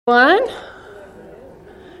One.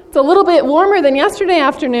 It's a little bit warmer than yesterday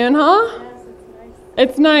afternoon, huh?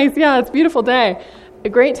 It's nice. Yeah, it's a beautiful day. A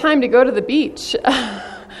great time to go to the beach.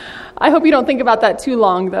 I hope you don't think about that too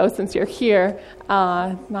long, though, since you're here.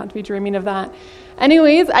 Not to be dreaming of that.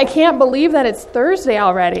 Anyways, I can't believe that it's Thursday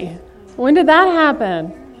already. When did that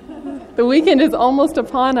happen? The weekend is almost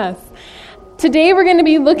upon us. Today we're going to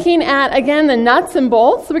be looking at, again, the nuts and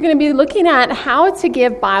bolts. We're going to be looking at how to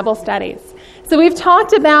give Bible studies. So we've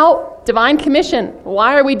talked about Divine Commission.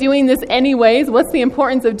 Why are we doing this anyways? What's the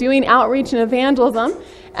importance of doing outreach and evangelism?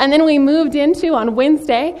 And then we moved into, on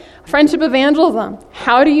Wednesday, friendship evangelism.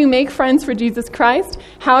 How do you make friends for Jesus Christ?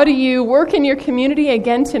 How do you work in your community,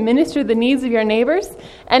 again, to minister the needs of your neighbors?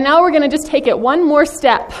 And now we're going to just take it one more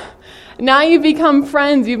step. Now you've become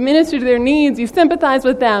friends. You've ministered to their needs. You've sympathized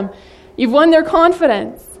with them. You've won their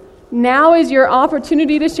confidence. Now is your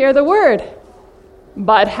opportunity to share the word.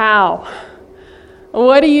 But how?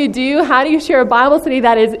 What do you do? How do you share a Bible study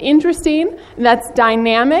that is interesting, that's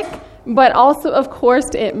dynamic, but also, of course,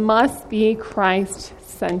 it must be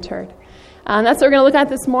Christ-centered? That's what we're going to look at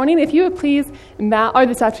this morning. If you would please bow, or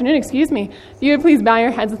this afternoon, if you would please bow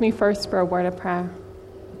your heads with me first for a word of prayer.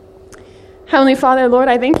 Heavenly Father, Lord,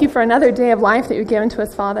 I thank you for another day of life that you've given to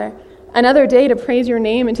us, Father. Another day to praise your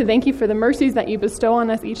name and to thank you for the mercies that you bestow on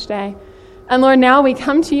us each day. And Lord, now we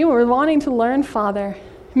come to you and we're wanting to learn, Father.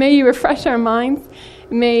 May you refresh our minds.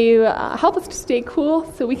 May you help us to stay cool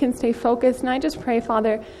so we can stay focused. And I just pray,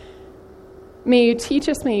 Father, may you teach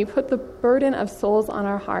us. May you put the burden of souls on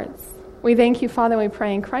our hearts. We thank you, Father, and we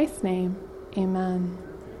pray in Christ's name. Amen.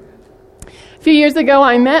 A few years ago,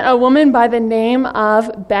 I met a woman by the name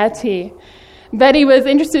of Betty. Betty was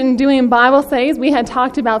interested in doing Bible studies. We had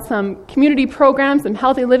talked about some community programs, some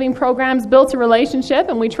healthy living programs, built a relationship,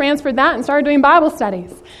 and we transferred that and started doing Bible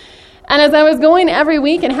studies. And as I was going every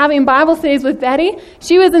week and having Bible studies with Betty,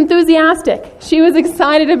 she was enthusiastic. She was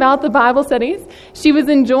excited about the Bible studies. She was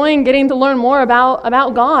enjoying getting to learn more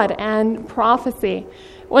about God and prophecy.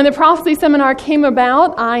 When the prophecy seminar came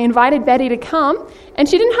about, I invited Betty to come, and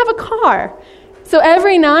she didn't have a car. So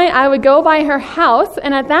every night I would go by her house,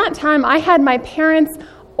 and at that time I had my parents'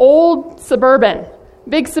 old Suburban,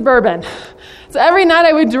 big Suburban. So every night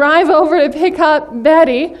I would drive over to pick up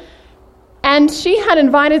Betty, and she had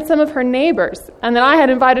invited some of her neighbors, and then I had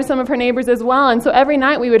invited some of her neighbors as well. And so every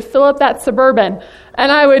night we would fill up that Suburban,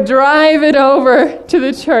 and I would drive it over to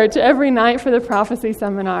the church every night for the prophecy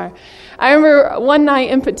seminar. I remember one night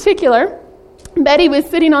in particular, Betty was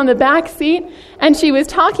sitting on the back seat, and she was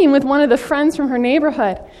talking with one of the friends from her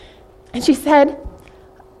neighborhood. And she said,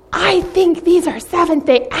 "I think these are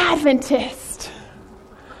Seventh-day Adventists."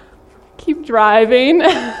 Keep driving.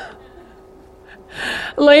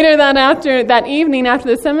 Later that evening after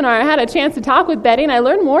the seminar, I had a chance to talk with Betty, and I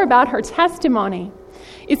learned more about her testimony.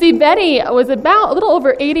 You see, Betty was about a little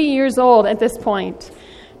over 80 years old at this point.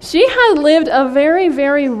 She had lived a very,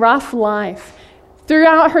 very rough life.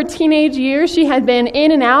 Throughout her teenage years, she had been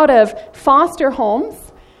in and out of foster homes.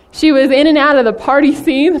 She was in and out of the party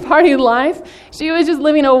scene, the party life. She was just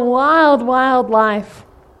living a wild, wild life.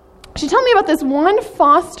 She told me about this one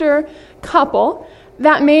foster couple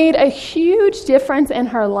that made a huge difference in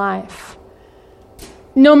her life.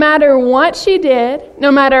 No matter what she did, no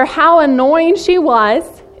matter how annoying she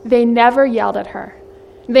was, they never yelled at her.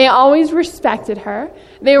 They always respected her.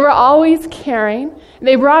 They were always caring.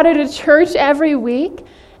 They brought her to church every week,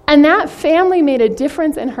 and that family made a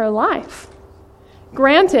difference in her life.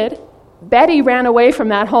 Granted, Betty ran away from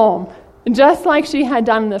that home, just like she had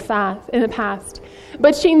done in the past.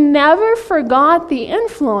 But she never forgot the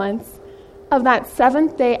influence of that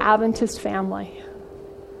Seventh-day Adventist family.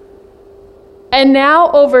 And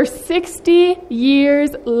now, over 60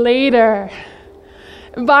 years later,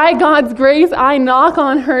 by God's grace, I knock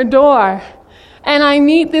on her door, and I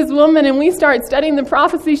meet this woman, and we start studying the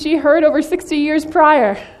prophecy she heard over 60 years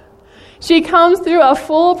prior. She comes through a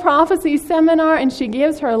full prophecy seminar, and she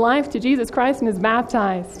gives her life to Jesus Christ and is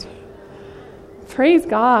baptized. Praise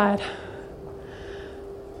God.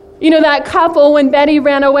 You know, that couple, when Betty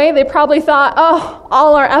ran away, they probably thought, "Oh,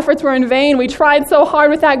 all our efforts were in vain. We tried so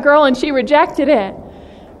hard with that girl, and she rejected it."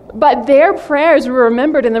 But their prayers were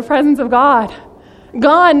remembered in the presence of God.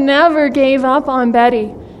 God never gave up on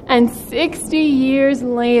Betty, and 60 years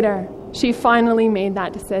later, she finally made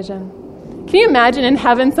that decision. Can you imagine in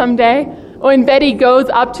heaven someday when Betty goes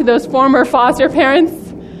up to those former foster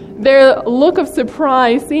parents, their look of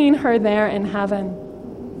surprise seeing her there in heaven?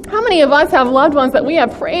 How many of us have loved ones that we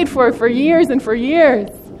have prayed for years and for years,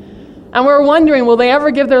 and we're wondering, will they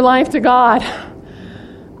ever give their life to God?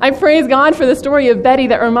 I praise God for the story of Betty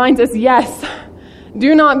that reminds us, yes,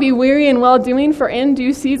 Do not be weary in well-doing, for in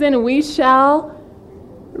due season we shall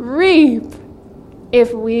reap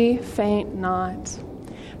if we faint not.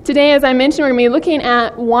 Today, as I mentioned, we're going to be looking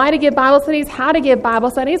at why to give Bible studies, how to give Bible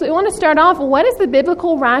studies. We want to start off, what is the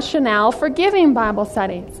biblical rationale for giving Bible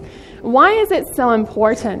studies? Why is it so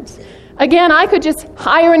important? Again, I could just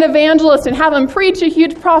hire an evangelist and have him preach a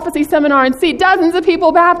huge prophecy seminar and see dozens of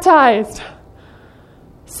people baptized.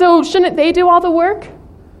 So shouldn't they do all the work?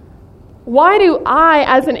 Why do I,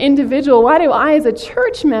 as an individual, why do I, as a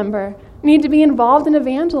church member, need to be involved in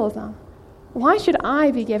evangelism? Why should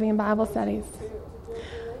I be giving Bible studies?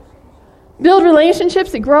 Build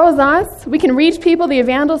relationships, it grows us. We can reach people the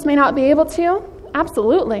evangelist may not be able to.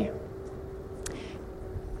 Absolutely.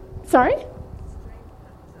 Sorry?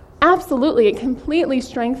 Absolutely, it completely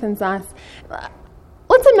strengthens us.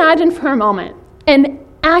 Let's imagine for a moment an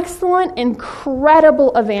excellent,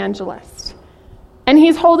 incredible evangelist. And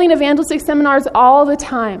he's holding evangelistic seminars all the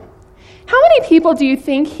time. How many people do you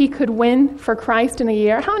think he could win for Christ in a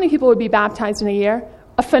year? How many people would be baptized in a year?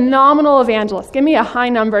 A phenomenal evangelist. Give me a high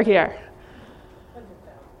number here.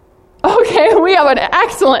 Okay, we have an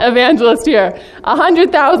excellent evangelist here.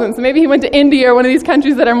 100,000. So maybe he went to India or one of these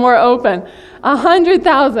countries that are more open.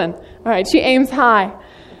 100,000. All right, she aims high.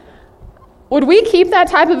 Would we keep that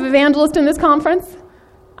type of evangelist in this conference?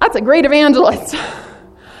 That's a great evangelist.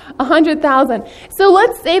 100,000. So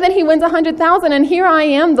let's say that he wins 100,000, and here I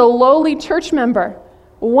am, the lowly church member.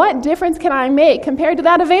 What difference can I make compared to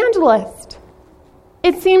that evangelist?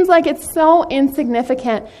 It seems like it's so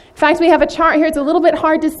insignificant. In fact, we have a chart here. It's a little bit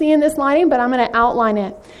hard to see in this lighting, but I'm going to outline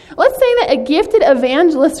it. Let's say that a gifted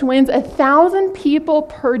evangelist wins 1,000 people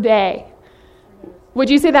per day. Would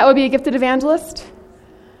you say that would be a gifted evangelist?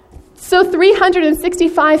 So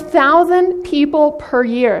 365,000 people per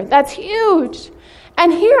year. That's huge.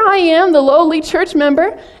 And here I am, the lowly church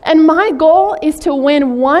member, and my goal is to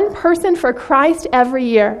win one person for Christ every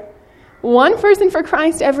year. One person for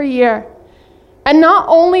Christ every year. And not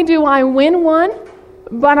only do I win one,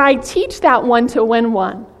 but I teach that one to win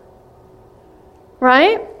one.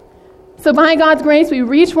 Right? So by God's grace, we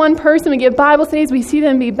reach one person, we give Bible studies, we see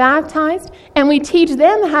them be baptized, and we teach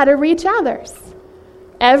them how to reach others.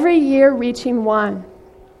 Every year reaching one.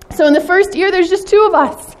 So in the first year, there's just two of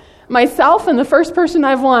us. Myself and the first person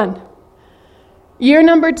I've won. Year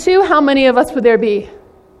number 2, how many of us would there be?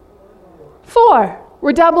 4.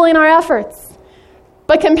 We're doubling our efforts.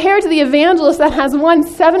 But compared to the evangelist that has won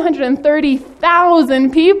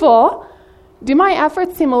 730,000 people, do my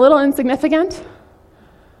efforts seem a little insignificant?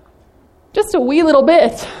 Just a wee little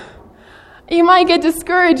bit. You might get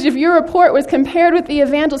discouraged if your report was compared with the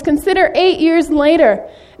evangelist. Consider 8 years later.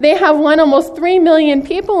 They have won almost 3 million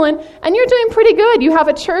people, and you're doing pretty good. You have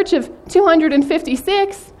a church of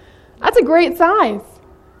 256. That's a great size.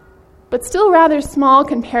 But still rather small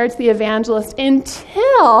compared to the evangelist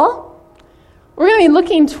until we're going to be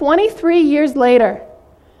looking 23 years later.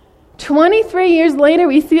 23 years later,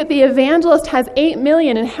 we see that the evangelist has 8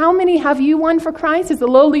 million. And how many have you won for Christ as a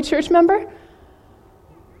lowly church member?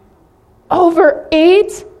 Over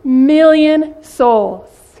 8 million souls.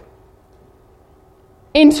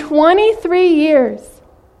 In 23 years,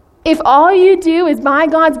 if all you do is, by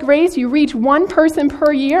God's grace, you reach one person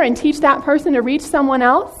per year and teach that person to reach someone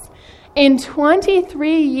else, in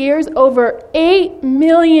 23 years, over 8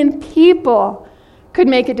 million people could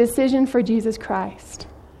make a decision for Jesus Christ.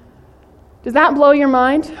 Does that blow your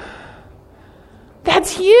mind?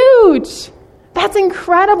 That's huge. That's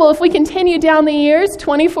incredible. If we continue down the years,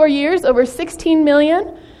 24 years, over 16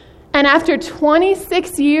 million, and after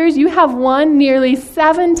 26 years, you have won nearly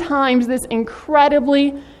 7 times this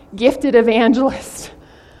incredibly gifted evangelist.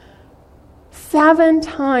 7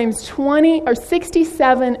 times,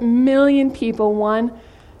 67 million people won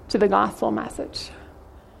to the gospel message.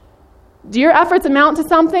 Do your efforts amount to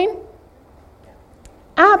something?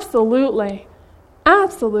 Absolutely.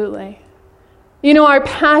 Absolutely. You know, our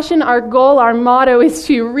passion, our goal, our motto is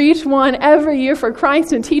to reach one every year for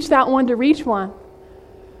Christ and teach that one to reach one.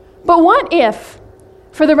 But what if,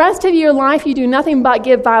 for the rest of your life, you do nothing but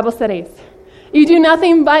give Bible studies? You do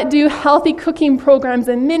nothing but do healthy cooking programs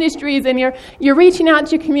and ministries, and you're reaching out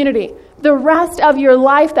to your community. The rest of your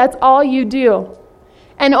life, that's all you do.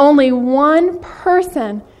 And only one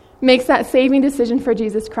person makes that saving decision for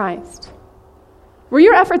Jesus Christ. Were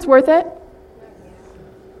your efforts worth it?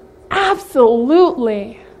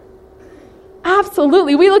 Absolutely.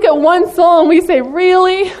 Absolutely. We look at one soul and we say,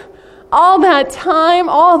 really? All that time,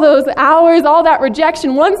 all those hours, all that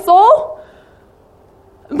rejection, one soul?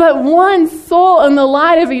 But one soul in the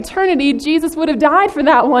light of eternity, Jesus would have died for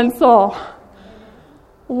that one soul.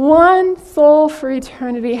 One soul for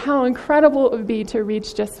eternity. How incredible it would be to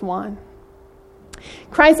reach just one.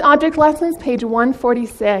 Christ Object Lessons, page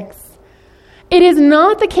 146. It is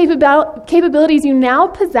not the capabilities you now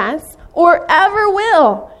possess or ever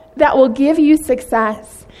will that will give you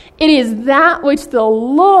success. It is that which the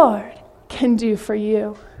Lord can do for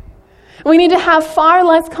you. We need to have far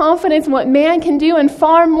less confidence in what man can do and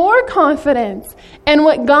far more confidence in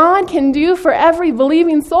what God can do for every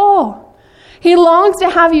believing soul. He longs to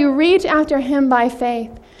have you reach after him by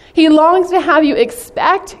faith. He longs to have you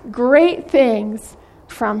expect great things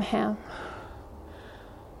from him.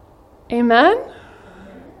 Amen?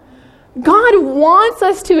 God wants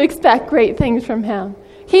us to expect great things from him.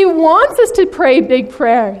 He wants us to pray big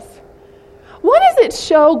prayers. What does it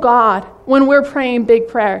show God when we're praying big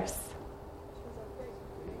prayers?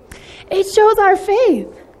 It shows our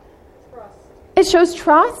faith. It shows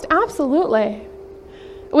trust, absolutely.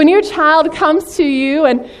 When your child comes to you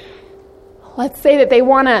and let's say that they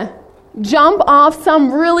want to jump off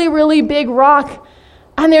some really, really big rock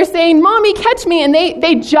and they're saying, "Mommy, catch me," and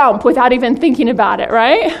they jump without even thinking about it,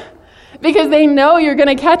 right? Because they know you're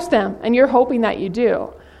going to catch them and you're hoping that you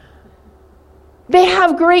do. They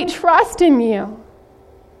have great trust in you.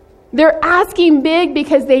 They're asking big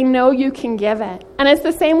because they know you can give it. And it's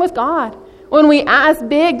the same with God. When we ask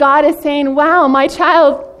big, God is saying, "Wow, my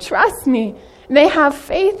child trusts me. They have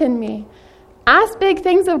faith in me." Ask big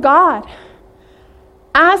things of God.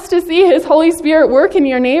 Ask to see his Holy Spirit work in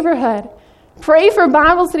your neighborhood. Pray for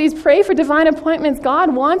Bible studies. Pray for divine appointments.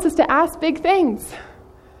 God wants us to ask big things.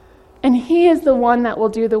 And he is the one that will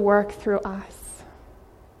do the work through us.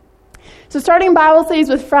 So starting Bible studies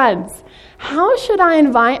with friends. How should I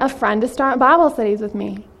invite a friend to start Bible studies with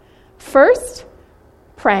me? First,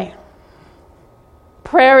 pray.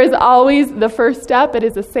 Prayer is always the first step. It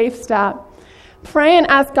is a safe step. Pray and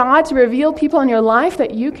ask God to reveal people in your life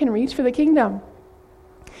that you can reach for the kingdom.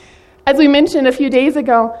 As we mentioned a few days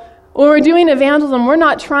ago, when we're doing evangelism, we're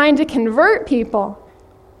not trying to convert people.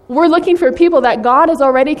 We're looking for people that God is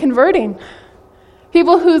already converting.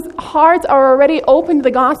 People whose hearts are already open to the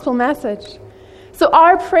gospel message. So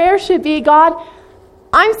our prayer should be, "God,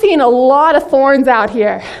 I'm seeing a lot of thorns out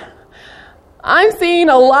here. I'm seeing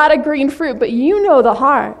a lot of green fruit, but you know the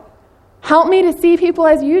heart. Help me to see people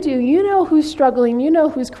as you do. You know who's struggling. You know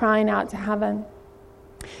who's crying out to heaven."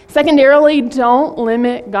 Secondarily, don't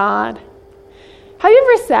limit God. Have you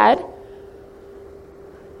ever said,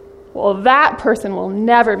 "Well, that person will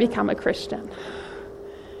never become a Christian.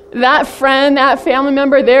 That friend, that family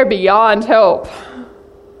member, they're beyond hope"?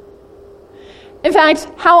 In fact,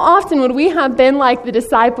 how often would we have been like the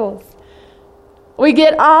disciples? We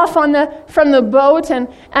get off from the boat and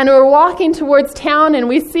we're walking towards town and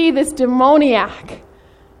we see this demoniac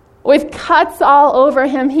with cuts all over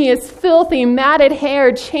him. He is filthy, matted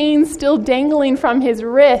hair, chains still dangling from his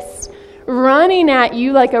wrist, running at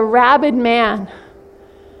you like a rabid man.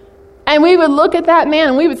 And we would look at that man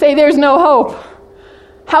and we would say, "There's no hope.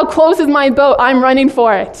 How close is my boat? I'm running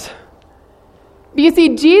for it." But you see,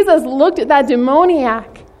 Jesus looked at that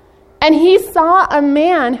demoniac and he saw a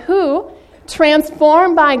man who,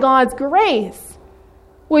 transformed by God's grace,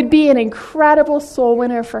 would be an incredible soul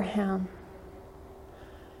winner for him.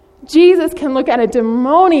 Jesus can look at a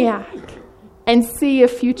demoniac and see a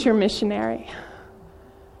future missionary.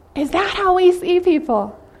 Is that how we see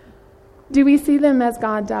people? Do we see them as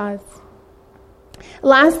God does?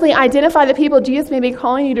 Lastly, identify the people Jesus may be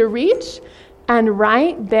calling you to reach and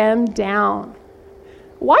write them down.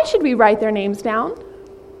 Why should we write their names down?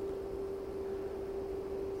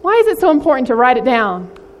 Why is it so important to write it down?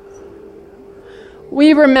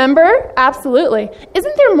 We remember? Absolutely.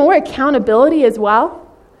 Isn't there more accountability as well?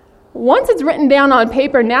 Once it's written down on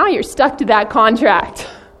paper, now you're stuck to that contract.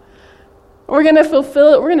 We're going to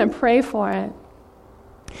fulfill it. We're going to pray for it.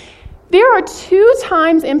 There are 2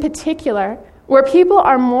 times in particular where people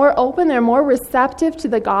are more open, they're more receptive to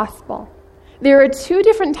the gospel. There are 2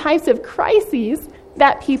 different types of crises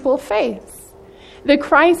that people face. The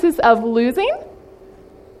crisis of losing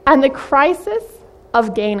and the crisis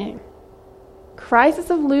of gaining. Crisis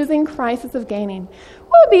of losing, crisis of gaining.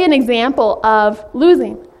 What would be an example of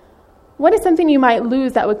losing? What is something you might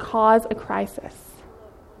lose that would cause a crisis?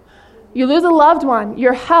 You lose a loved one,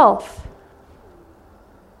 your health.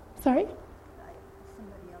 Sorry?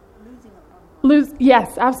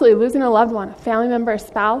 Yes, absolutely. Losing a loved one, a family member, a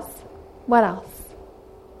spouse. What else?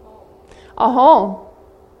 A home.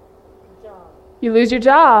 You lose your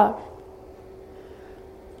job.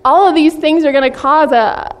 All of these things are going to cause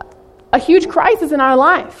a huge crisis in our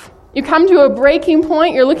life. You come to a breaking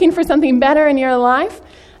point, you're looking for something better in your life,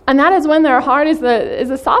 And that is when their heart is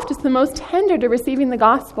the softest, the most tender to receiving the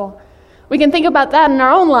gospel. We can think about that in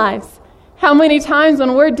our own lives. How many times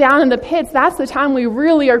when we're down in the pits, that's the time we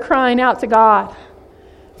really are crying out to God.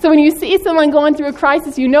 So when you see someone going through a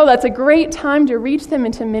crisis, you know that's a great time to reach them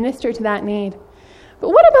and to minister to that need. But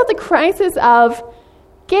what about the crisis of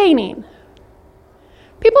gaining?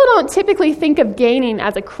 People don't typically think of gaining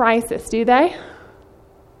as a crisis, do they?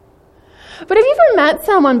 But have you ever met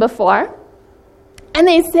someone before and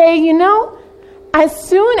they say, as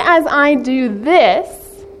soon as I do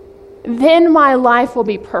this, then my life will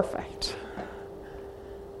be perfect.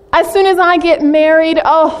 As soon as I get married,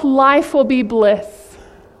 life will be bliss.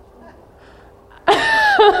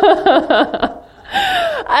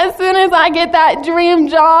 As soon as I get that dream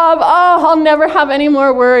job, I'll never have any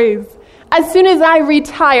more worries. As soon as I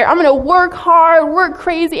retire, I'm going to work hard, work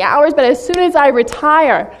crazy hours, but as soon as I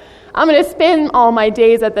retire, I'm going to spend all my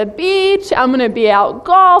days at the beach, I'm going to be out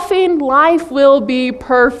golfing, life will be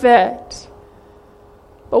perfect.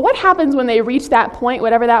 But what happens when they reach that point,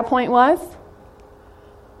 whatever that point was?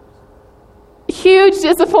 Huge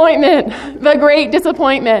disappointment, the great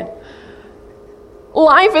disappointment.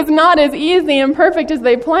 Life is not as easy and perfect as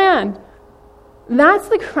they planned. That's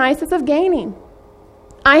the crisis of gaining.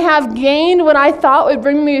 I have gained what I thought would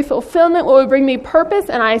bring me fulfillment, what would bring me purpose,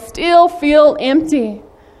 and I still feel empty.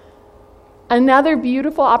 Another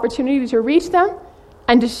beautiful opportunity to reach them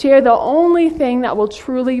and to share the only thing that will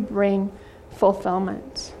truly bring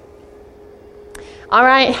fulfillment. All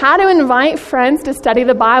right, how to invite friends to study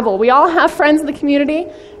the Bible. We all have friends in the community,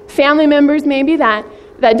 family members maybe that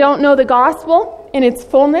don't know the gospel in its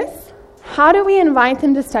fullness. How do we invite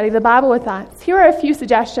them to study the Bible with us? Here are a few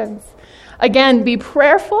suggestions. Again, be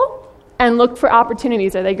prayerful and look for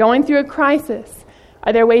opportunities. Are they going through a crisis?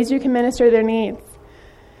 Are there ways you can minister their needs?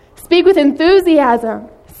 Speak with enthusiasm.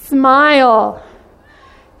 Smile.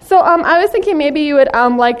 So I was thinking maybe you would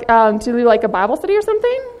like to do like a Bible study or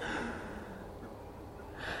something.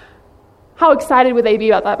 How excited would they be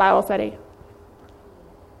about that Bible study?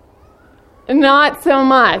 Not so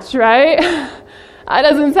much, right? That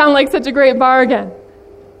doesn't sound like such a great bargain.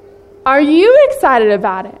 Are you excited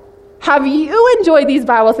about it? Have you enjoyed these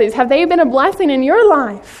Bible studies? Have they been a blessing in your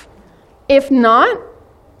life? If not,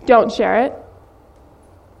 don't share it.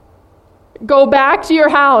 Go back to your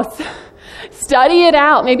house. Study it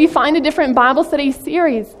out. Maybe find a different Bible study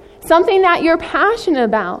series. Something that you're passionate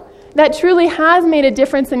about, that truly has made a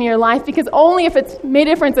difference in your life, because only if it's made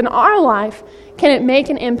a difference in our life can it make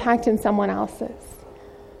an impact in someone else's.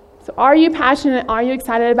 So are you passionate? Are you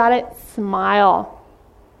excited about it? Smile.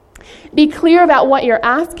 Be clear about what you're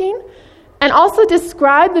asking, and also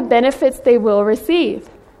describe the benefits they will receive.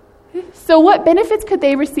 So what benefits could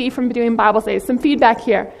they receive from doing Bible studies? Some feedback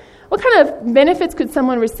here. What kind of benefits could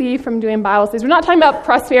someone receive from doing Bible studies? We're not talking about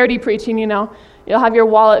prosperity preaching, You'll have your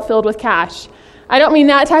wallet filled with cash. I don't mean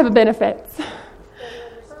that type of benefits.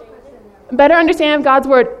 Better understanding of God's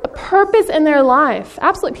word. A purpose in their life.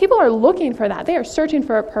 Absolutely. People are looking for that. They are searching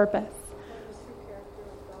for a purpose.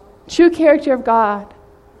 True character of God.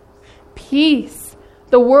 Peace.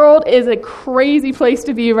 The world is a crazy place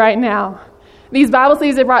to be right now. These Bible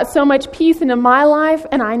studies have brought so much peace into my life,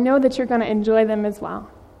 and I know that you're going to enjoy them as well.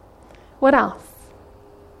 What else?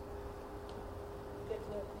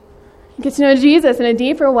 Get to know Jesus in a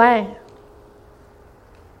deeper way.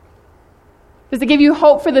 Does it give you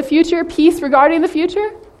hope for the future, peace regarding the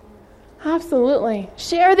future? Absolutely.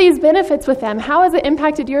 Share these benefits with them. How has it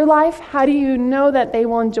impacted your life? How do you know that they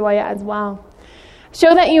will enjoy it as well?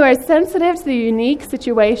 Show that you are sensitive to the unique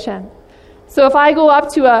situation. So if I go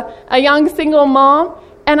up to a young single mom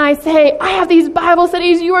and I say, I have these Bible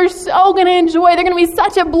studies you are so going to enjoy. They're going to be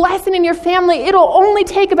such a blessing in your family. It'll only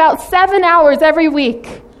take about 7 hours every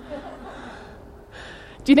week.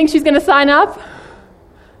 Do you think she's going to sign up?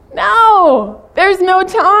 No, there's no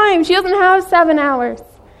time. She doesn't have 7 hours.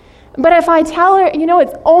 But if I tell her,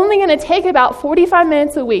 it's only going to take about 45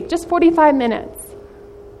 minutes a week, just 45 minutes.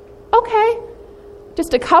 Okay,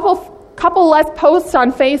 just a couple less posts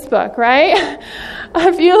on Facebook, right?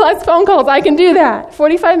 A few less phone calls, I can do that.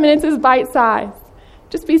 45 minutes is bite-sized.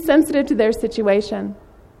 Just be sensitive to their situation.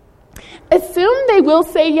 Assume they will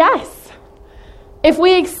say yes. If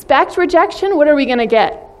we expect rejection, what are we going to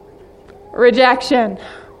get? Rejection.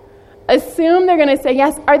 Assume they're going to say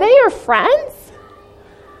yes. Are they your friends?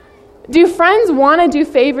 Do friends want to do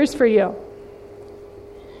favors for you?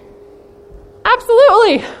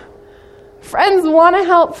 Absolutely. Friends want to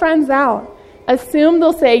help friends out. Assume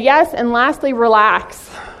they'll say yes, and lastly, relax.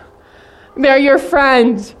 They're your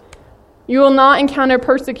friend. You will not encounter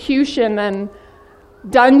persecution and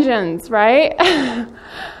dungeons, right?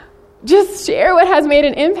 Just share what has made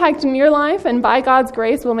an impact in your life, and by God's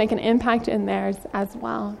grace, will make an impact in theirs as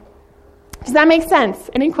well. Does that make sense?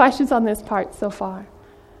 Any questions on this part so far?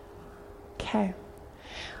 Okay.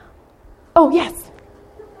 Oh, yes.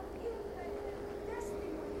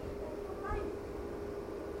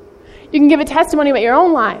 You can give a testimony about your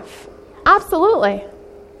own life. Absolutely.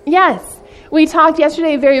 Yes. We talked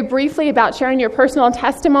yesterday very briefly about sharing your personal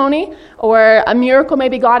testimony, or a miracle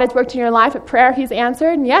maybe God has worked in your life, a prayer He's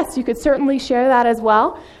answered. And yes, you could certainly share that as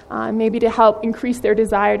well, maybe to help increase their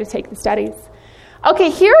desire to take the studies. Okay,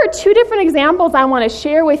 here are 2 different examples I want to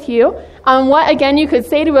share with you on what, again, you could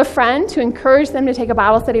say to a friend to encourage them to take a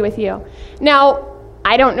Bible study with you. Now,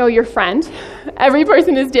 I don't know your friend. Every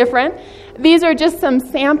person is different. These are just some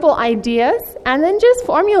sample ideas, and then just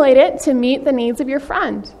formulate it to meet the needs of your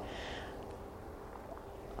friend.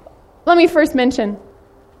 Let me first mention,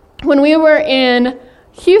 when we were in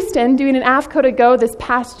Houston doing an AFCO to Go this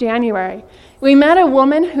past January, we met a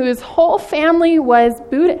woman whose whole family was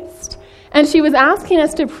Buddhist, and she was asking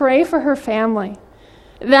us to pray for her family.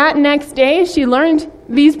 That next day, she learned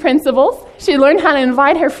these principles. She learned how to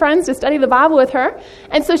invite her friends to study the Bible with her,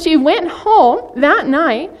 and so she went home that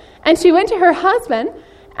night, and she went to her husband,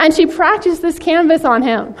 and she practiced this canvas on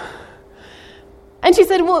him. And she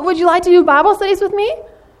said, "Well, would you like to do Bible studies with me?"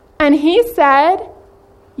 And he said,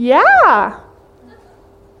 "Yeah,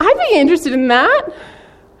 I'd be interested in that."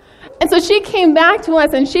 And so she came back to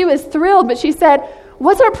us and she was thrilled, but she said,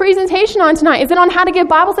 "What's our presentation on tonight? Is it on how to give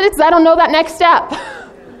Bible studies? Because I don't know that next step."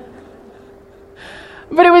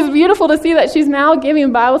 But it was beautiful to see that she's now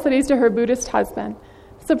giving Bible studies to her Buddhist husband.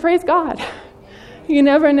 So praise God. You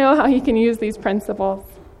never know how He can use these principles.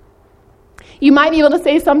 You might be able to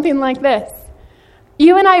say something like this: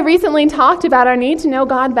 "You and I recently talked about our need to know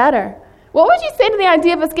God better. What would you say to the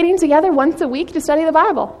idea of us getting together once a week to study the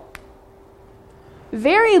Bible?"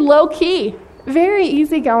 Very low key, very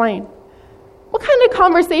easygoing. What kind of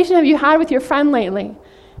conversation have you had with your friend lately?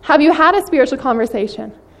 Have you had a spiritual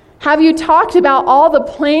conversation? Have you talked about all the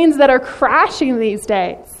planes that are crashing these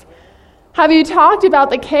days? Have you talked about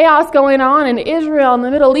the chaos going on in Israel and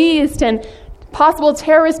the Middle East and possible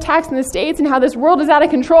terrorist attacks in the States and how this world is out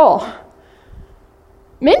of control?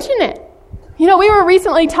 Mention it. We were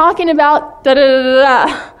recently talking about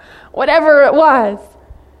whatever it was.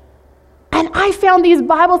 And I found these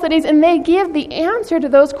Bible studies, and they give the answer to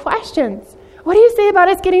those questions. What do you say about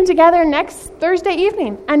us getting together next Thursday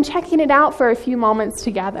evening and checking it out for a few moments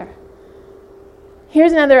together?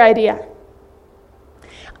 Here's another idea.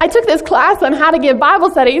 I took this class on how to give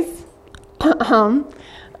Bible studies, and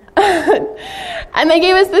they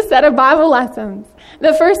gave us this set of Bible lessons.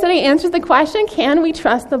 The first study answers the question, can we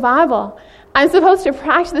trust the Bible? I'm supposed to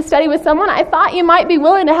practice the study with someone. I thought you might be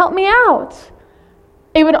willing to help me out.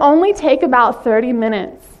 It would only take about 30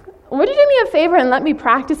 minutes. Would you do me a favor and let me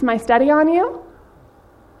practice my study on you?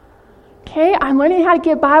 Okay, I'm learning how to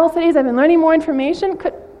give Bible studies. I've been learning more information.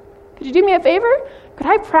 Could you do me a favor? Could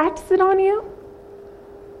I practice it on you?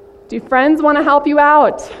 Do friends want to help you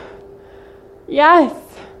out? Yes.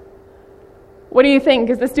 What do you think?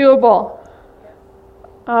 Is this doable?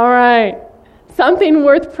 All right. Something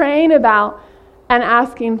worth praying about and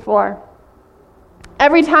asking for.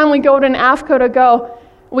 Every time we go to an AFCO to Go,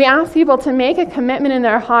 we ask people to make a commitment in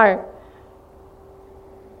their heart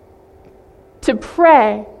to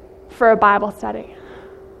pray for a Bible study.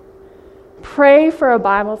 Pray for a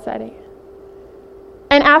Bible study.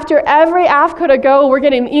 And after every AFCO to Go, we're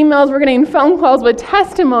getting emails, we're getting phone calls with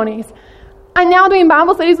testimonies. I'm now doing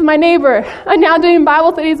Bible studies with my neighbor. I'm now doing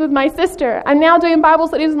Bible studies with my sister. I'm now doing Bible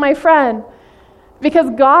studies with my friend. Because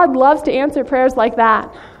God loves to answer prayers like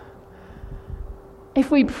that.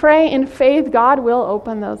 If we pray in faith, God will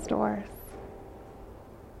open those doors.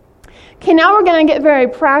 Okay, now we're going to get very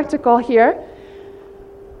practical here.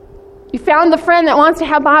 You found the friend that wants to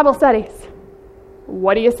have Bible studies.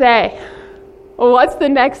 What do you say? What's the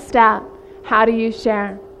next step? How do you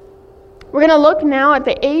share? We're going to look now at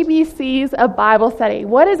the ABCs of Bible study.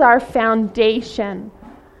 What is our foundation?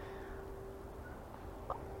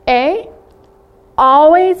 A,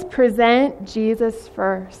 always present Jesus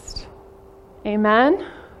first. Amen?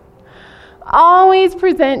 Always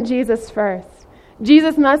present Jesus first.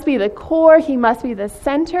 Jesus must be the core. He must be the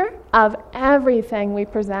center of everything we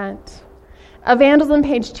present. Evangelism,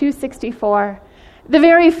 page 264. The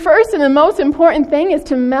very first and the most important thing is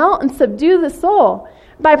to melt and subdue the soul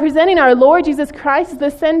by presenting our Lord Jesus Christ as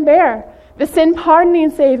the sin bearer, the sin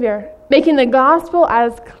pardoning Savior, making the gospel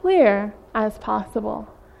as clear as possible.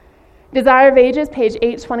 Desire of Ages, page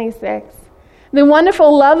 826. The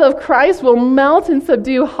wonderful love of Christ will melt and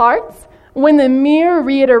subdue hearts, when the mere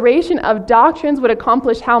reiteration of doctrines would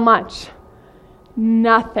accomplish how much?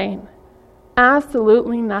 Nothing.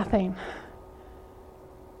 Absolutely nothing.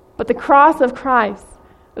 But the cross of Christ,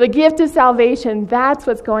 the gift of salvation, that's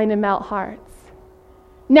what's going to melt hearts.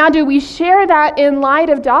 Now, do we share that in light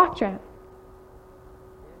of doctrine?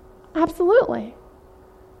 Absolutely.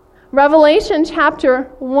 Revelation chapter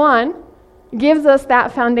 1 gives us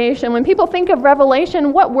that foundation. When people think of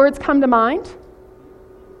Revelation, what words come to mind?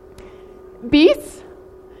 Beasts?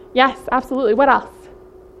 Yes, absolutely. What else?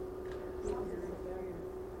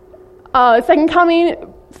 Second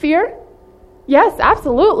coming, fear? Yes,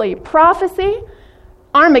 absolutely. Prophecy,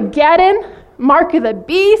 Armageddon, mark of the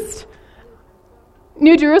beast,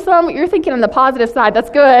 New Jerusalem. You're thinking on the positive side. That's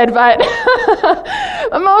good, but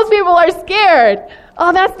most people are scared.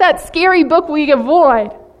 Oh, that's that scary book we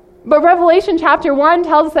avoid. But Revelation chapter 1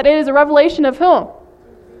 tells us that it is a revelation of whom?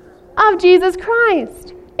 Of Jesus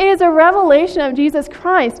Christ. It is a revelation of Jesus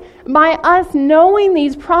Christ. By us knowing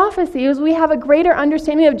these prophecies, we have a greater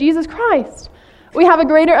understanding of Jesus Christ. We have a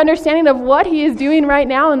greater understanding of what he is doing right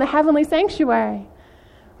now in the heavenly sanctuary.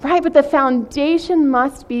 Right? But the foundation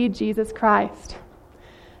must be Jesus Christ.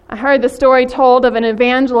 I heard the story told of an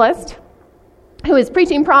evangelist who was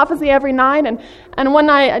preaching prophecy every night, and one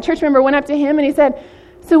night a church member went up to him and he said,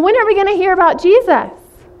 "So when are we going to hear about Jesus?"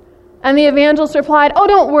 And the evangelist replied, "Oh,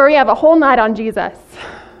 don't worry, I have a whole night on Jesus."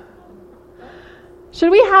 Should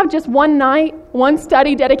we have just one night, one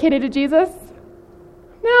study dedicated to Jesus?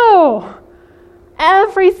 No.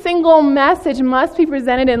 Every single message must be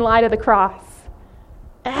presented in light of the cross.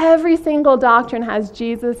 Every single doctrine has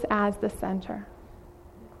Jesus as the center.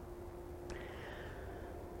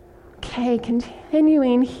 Okay,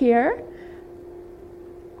 continuing here.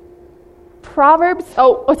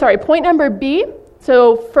 Point number B.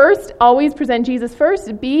 So first, always present Jesus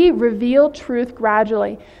first. B, reveal truth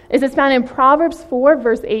gradually. This is found in Proverbs 4,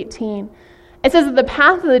 verse 18. It says that the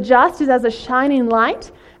path of the just is as a shining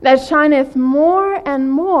light that shineth more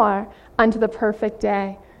and more unto the perfect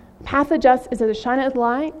day. The path of the just is as a shining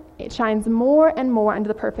light. It shines more and more unto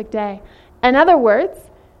the perfect day. In other words,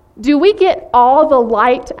 do we get all the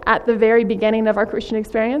light at the very beginning of our Christian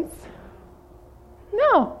experience?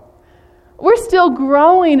 No. We're still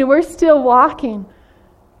growing and we're still walking.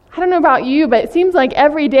 I don't know about you, but it seems like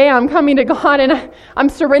every day I'm coming to God and I'm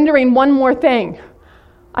surrendering one more thing.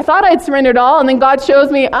 I thought I'd surrendered all, and then God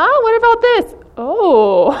shows me, what about this?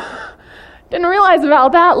 Oh, didn't realize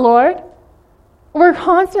about that, Lord. We're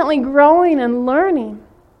constantly growing and learning.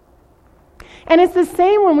 And it's the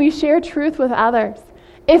same when we share truth with others.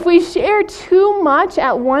 If we share too much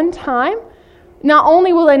at one time, not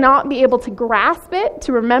only will they not be able to grasp it,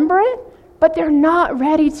 to remember it, but they're not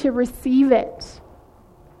ready to receive it.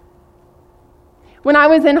 When I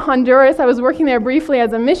was in Honduras, I was working there briefly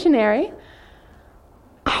as a missionary.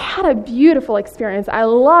 I had a beautiful experience. I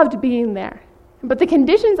loved being there. But the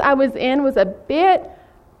conditions I was in was a bit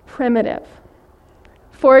primitive.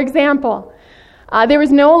 For example, there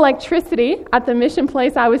was no electricity at the mission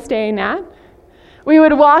place I was staying at. We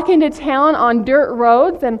would walk into town on dirt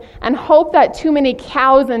roads and hope that too many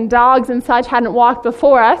cows and dogs and such hadn't walked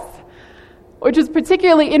before us, which was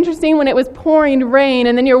particularly interesting when it was pouring rain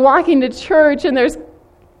and then you're walking to church and there's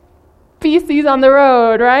feces on the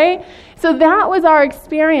road, right? So that was our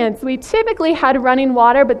experience. We typically had running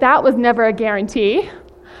water, but that was never a guarantee.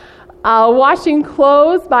 Washing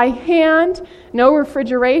clothes by hand, no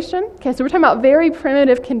refrigeration. Okay, so we're talking about very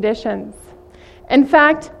primitive conditions. In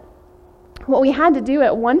fact, what we had to do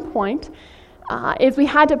at one point is we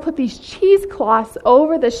had to put these cheesecloths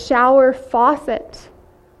over the shower faucet.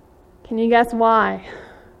 Can you guess why?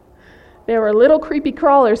 There were little creepy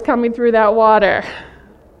crawlers coming through that water,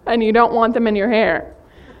 and you don't want them in your hair.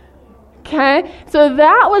 Okay? So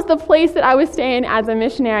that was the place that I was staying as a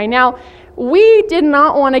missionary. Now, we did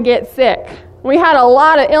not want to get sick. We had a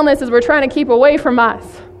lot of illnesses we're trying to keep away from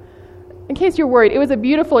us. In case you're worried, it was a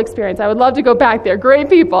beautiful experience. I would love to go back there. Great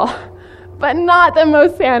people. But not the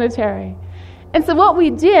most sanitary. And so what we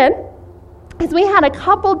did is we had a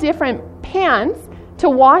couple different pans to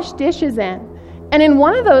wash dishes in. And in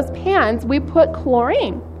one of those pans, we put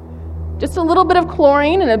chlorine. Just a little bit of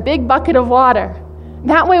chlorine in a big bucket of water.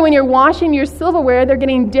 That way when you're washing your silverware, they're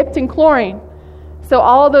getting dipped in chlorine. So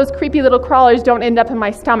all of those creepy little crawlers don't end up in my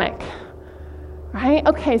stomach. Right?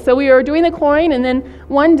 Okay, so we were doing the chlorine, and then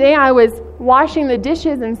one day I was washing the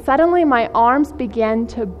dishes, and suddenly my arms began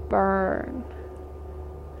to burn.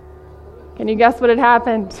 Can you guess what had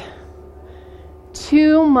happened?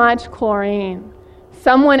 Too much chlorine.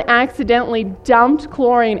 Someone accidentally dumped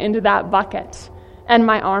chlorine into that bucket, and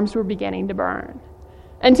my arms were beginning to burn.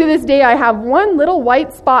 And to this day, I have one little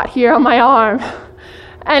white spot here on my arm.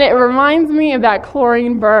 And it reminds me of that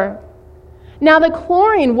chlorine burr. Now, the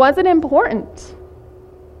chlorine, was it important?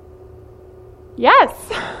 Yes.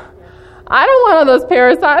 I don't want all those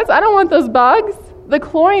parasites. I don't want those bugs. The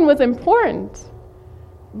chlorine was important.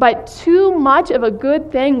 But too much of a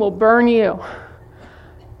good thing will burn you.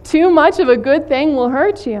 Too much of a good thing will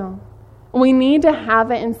hurt you. We need to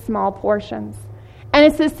have it in small portions. And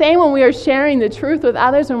it's the same when we are sharing the truth with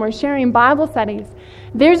others, when we're sharing Bible studies.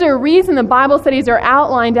 There's a reason the Bible studies are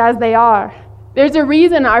outlined as they are. There's a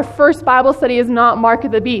reason our first Bible study is not Mark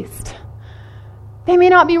of the Beast. They may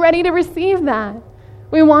not be ready to receive that.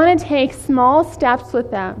 We want to take small steps with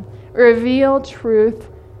them. Reveal truth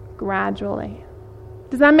gradually.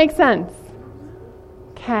 Does that make sense?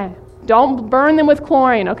 Okay. Don't burn them with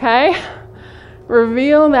chlorine, okay?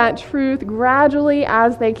 Reveal that truth gradually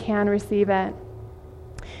as they can receive it.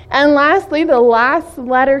 And lastly, the last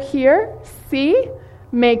letter here, C,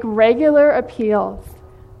 make regular appeals.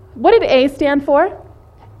 What did A stand for?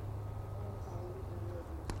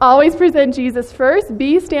 Always present Jesus first.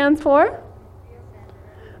 B stands for?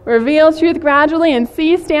 Reveal truth gradually. And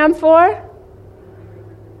C stands for?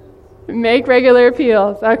 Make regular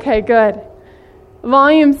appeals. Okay, good.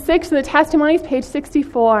 Volume 6 of the Testimonies, page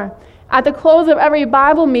 64. At the close of every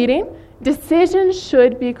Bible meeting, decisions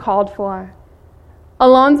should be called for.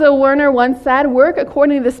 Alonzo Werner once said, work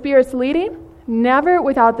according to the Spirit's leading, never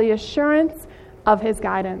without the assurance of His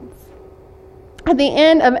guidance. At the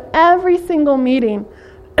end of every single meeting,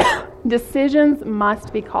 decisions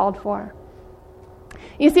must be called for.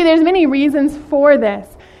 You see, there's many reasons for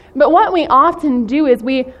this, but what we often do is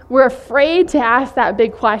we're afraid to ask that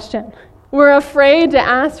big question. We're afraid to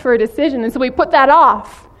ask for a decision, and so we put that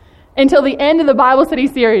off until the end of the Bible study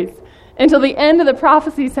series, until the end of the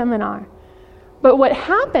prophecy seminar. But what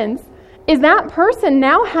happens is that person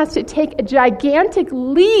now has to take a gigantic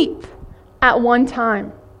leap at one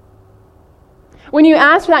time. When you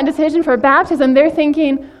ask for that decision for baptism, they're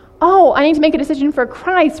thinking, oh, I need to make a decision for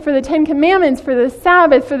Christ, for the 10 Commandments, for the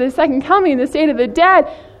Sabbath, for the second coming, the state of the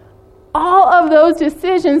dead. All of those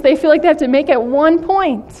decisions they feel like they have to make at one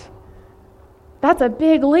point. That's a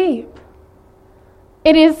big leap.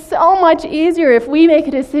 It is so much easier if we make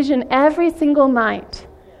a decision every single night.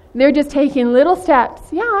 They're just taking little steps.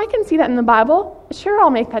 Yeah, I can see that in the Bible. Sure, I'll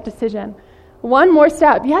make that decision. One more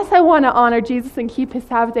step. Yes, I want to honor Jesus and keep His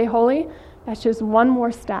Sabbath day holy. That's just one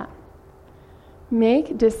more step.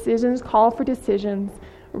 Make decisions, call for decisions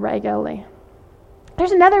regularly.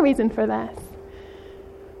 There's another reason for this.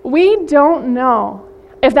 We don't know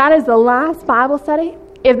if that is the last Bible study,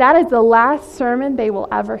 if that is the last sermon they will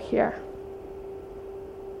ever hear.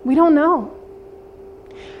 We don't know.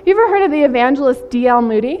 You ever heard of the evangelist D.L.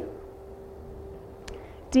 Moody?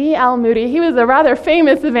 D.L. Moody, he was a rather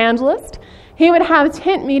famous evangelist. He would have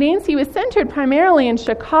tent meetings. He was centered primarily in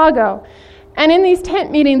Chicago. And in these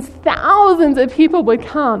tent meetings, thousands of people would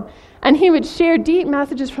come, and he would share deep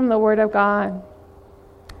messages from the Word of God.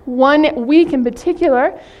 One week in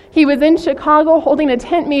particular, he was in Chicago holding a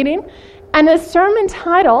tent meeting, and the sermon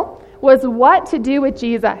title was What to Do with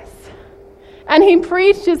Jesus. And he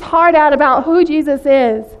preached his heart out about who Jesus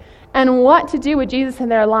is and what to do with Jesus in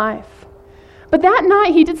their life. But that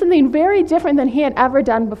night, he did something very different than he had ever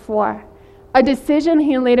done before, a decision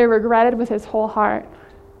he later regretted with his whole heart.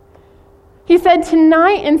 He said,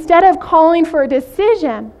 tonight, instead of calling for a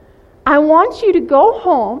decision, I want you to go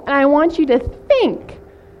home and I want you to think,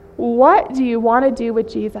 what do you want to do with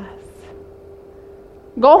Jesus?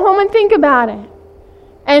 Go home and think about it.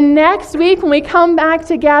 And next week, when we come back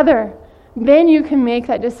together, then you can make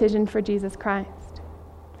that decision for Jesus Christ.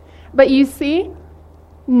 But you see,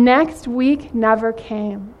 next week never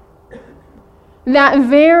came. That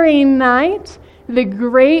very night, the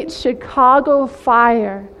great Chicago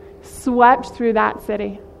fire swept through that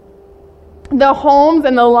city. The homes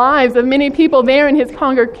and the lives of many people there in his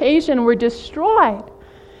congregation were destroyed.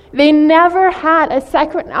 They never had a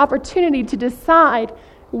second opportunity to decide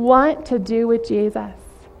what to do with Jesus.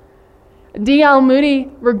 D.L. Moody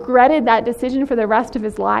regretted that decision for the rest of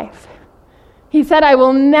his life. He said, I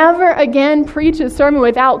will never again preach a sermon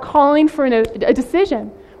without calling for a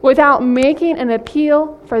decision, without making an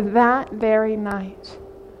appeal for that very night.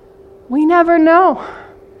 We never know.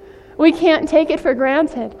 We can't take it for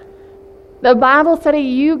granted. The Bible study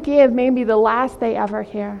you give may be the last they ever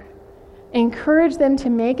hear. Encourage them to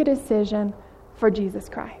make a decision for Jesus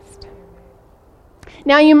Christ.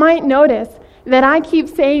 Now you might notice that I keep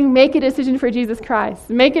saying make a decision for Jesus Christ.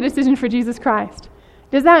 Make a decision for Jesus Christ.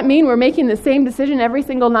 Does that mean we're making the same decision every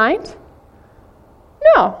single night?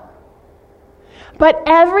 No. But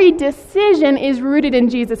every decision is rooted in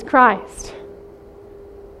Jesus Christ.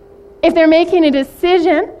 If they're making a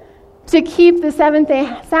decision to keep the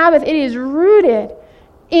seventh-day Sabbath, it is rooted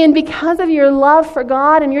in, because of your love for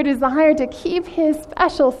God and your desire to keep His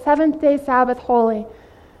special seventh-day Sabbath holy.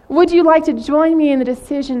 Would you like to join me in the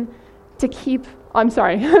decision to keep, because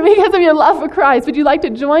of your love for Christ, would you like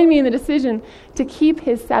to join me in the decision to keep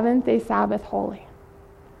His seventh-day Sabbath holy?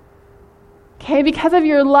 Okay, because of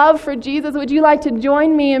your love for Jesus, would you like to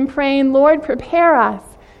join me in praying, Lord, prepare us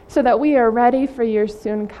so that we are ready for your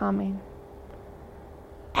soon coming?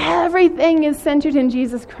 Everything is centered in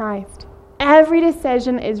Jesus Christ. Every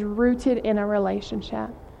decision is rooted in a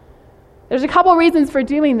relationship. There's a couple reasons for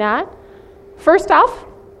doing that. First off,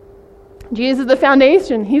 Jesus is the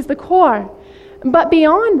foundation. He's the core. But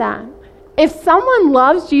beyond that, if someone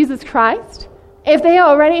loves Jesus Christ, if they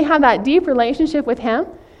already have that deep relationship with Him,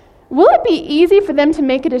 will it be easy for them to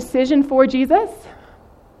make a decision for Jesus?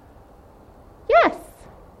 Yes.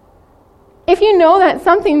 If you know that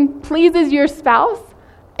something pleases your spouse,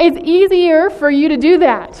 it's easier for you to do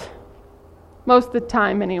that. Most of the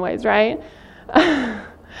time anyways, right?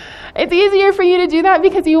 It's easier for you to do that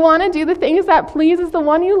because you want to do the things that pleases the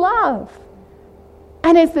one you love.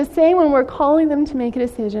 And it's the same when we're calling them to make a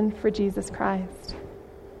decision for Jesus Christ.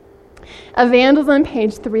 Evangelism,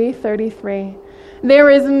 page 333.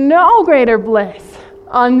 There is no greater bliss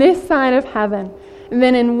on this side of heaven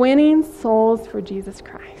than in winning souls for Jesus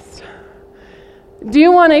Christ. Do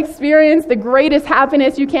you want to experience the greatest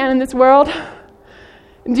happiness you can in this world?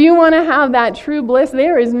 Do you want to have that true bliss?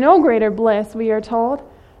 There is no greater bliss, we are told,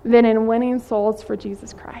 than in winning souls for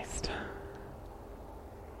Jesus Christ.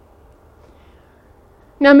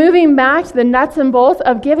 Now, moving back to the nuts and bolts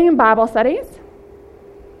of giving Bible studies,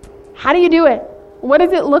 how do you do it? What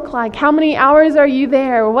does it look like? How many hours are you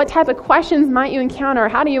there? What type of questions might you encounter?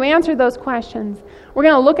 How do you answer those questions? We're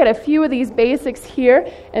going to look at a few of these basics here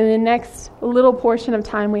in the next little portion of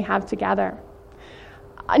time we have together.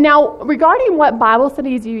 Now, regarding what Bible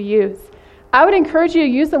studies you use, I would encourage you to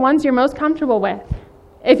use the ones you're most comfortable with.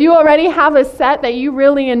 If you already have a set that you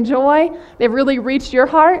really enjoy, they've really reached your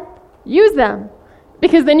heart, use them,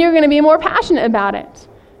 because then you're going to be more passionate about it.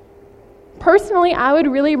 Personally, I would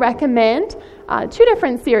really recommend two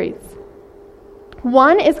different series.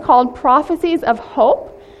 One is called Prophecies of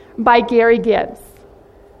Hope by Gary Gibbs.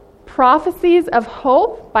 Prophecies of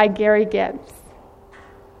Hope by Gary Gibbs.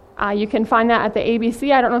 You can find that at the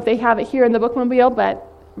ABC. I don't know if they have it here in the Bookmobile, but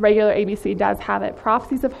regular ABC does have it.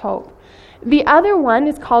 Prophecies of Hope. The other one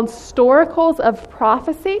is called Storicles of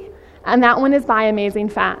Prophecy, and that one is by Amazing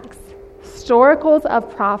Facts. Storicles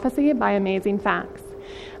of Prophecy by Amazing Facts.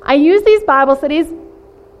 I use these Bible studies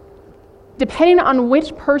depending on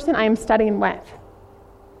which person I am studying with.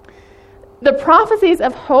 The Prophecies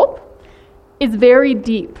of Hope is very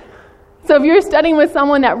deep. So if you're studying with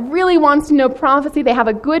someone that really wants to know prophecy, they have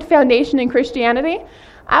a good foundation in Christianity,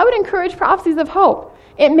 I would encourage Prophecies of Hope.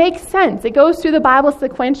 It makes sense. It goes through the Bible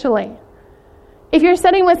sequentially. If you're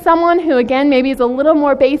studying with someone who, again, maybe is a little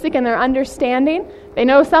more basic in their understanding, they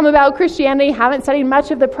know some about Christianity, haven't studied much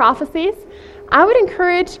of the prophecies, I would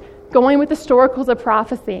encourage going with the Storicles of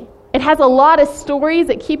Prophecy. It has a lot of stories.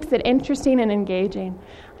 It keeps it interesting and engaging.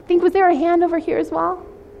 I think, was there a hand over here as well?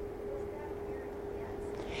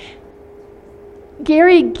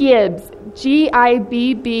 Gary Gibbs,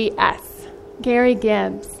 Gibbs. Gary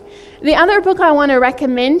Gibbs. The other book I want to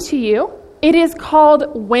recommend to you, it is called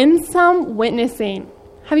Winsome Witnessing.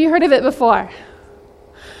 Have you heard of it before?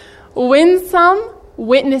 Winsome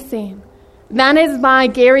Witnessing. That is by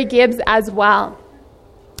Gary Gibbs as well.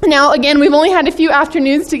 Now, again, we've only had a few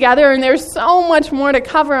afternoons together, and there's so much more to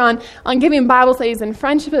cover on giving Bible studies and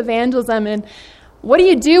friendship evangelism. And what do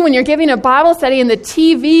you do when you're giving a Bible study and the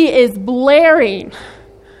TV is blaring?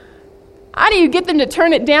 How do you get them to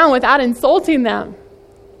turn it down without insulting them?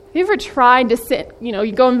 Have you ever tried to sit,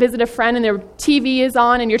 you go and visit a friend and their TV is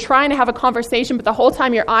on and you're trying to have a conversation, but the whole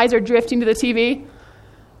time your eyes are drifting to the TV?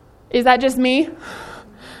 Is that just me?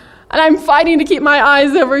 And I'm fighting to keep my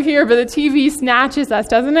eyes over here, but the TV snatches us,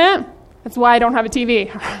 doesn't it? That's why I don't have a TV.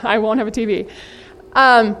 I won't have a TV.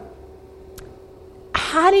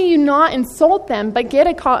 How do you not insult them, but get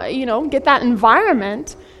that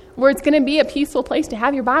environment where it's going to be a peaceful place to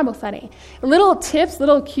have your Bible study? Little tips,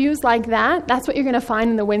 little cues like that, that's what you're going to find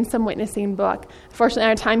in the Winsome Witnessing book. Unfortunately,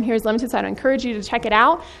 our time here is limited, so I'd encourage you to check it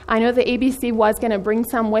out. I know the ABC was going to bring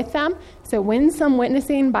some with them. So Winsome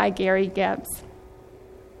Witnessing by Gary Gibbs.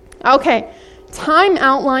 Okay, time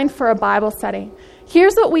outline for a Bible study.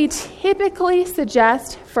 Here's what we typically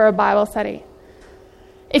suggest for a Bible study.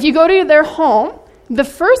 If you go to their home, the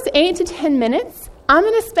first 8 to 10 minutes, I'm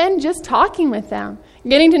going to spend just talking with them,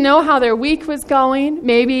 getting to know how their week was going,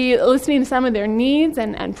 maybe listening to some of their needs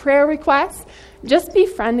and prayer requests, just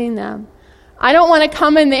befriending them. I don't want to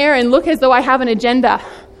come in there and look as though I have an agenda.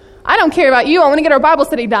 I don't care about you. I want to get our Bible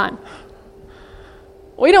study done.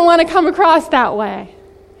 We don't want to come across that way.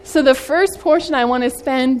 So the first portion I want to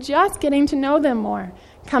spend just getting to know them more,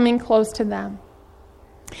 coming close to them.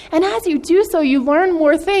 And as you do so, you learn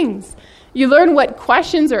more things. You learn what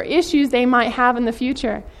questions or issues they might have in the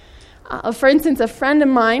future. For instance, a friend of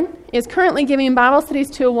mine is currently giving Bible studies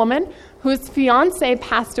to a woman whose fiance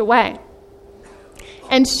passed away.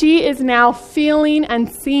 And she is now feeling and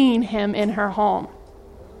seeing him in her home.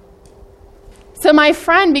 So my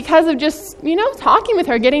friend, because of just, talking with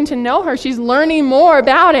her, getting to know her, she's learning more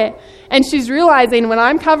about it. And she's realizing, when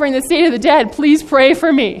I'm covering the state of the dead, please pray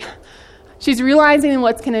for me. She's realizing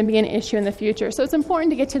what's going to be an issue in the future. So it's important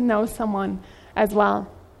to get to know someone as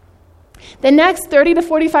well. The next 30 to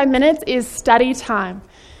 45 minutes is study time.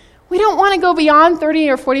 We don't want to go beyond 30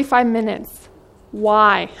 or 45 minutes.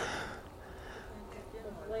 Why?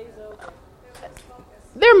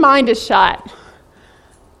 Their mind is shut.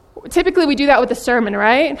 Typically, we do that with a sermon,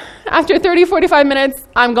 right? After 30, 45 minutes,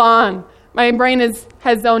 I'm gone. My brain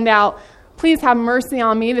has zoned out. Please have mercy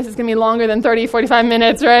on me. This is going to be longer than 30, 45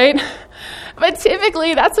 minutes, right? But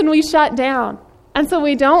typically, that's when we shut down. And so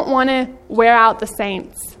we don't want to wear out the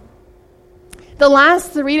saints. The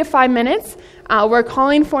last 3 to 5 minutes, we're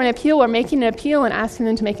calling for an appeal. We're making an appeal and asking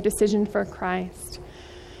them to make a decision for Christ.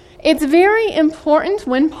 It's very important,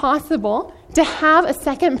 when possible, to have a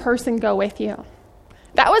second person go with you.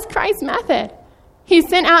 That was Christ's method. He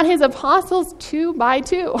sent out his apostles 2 by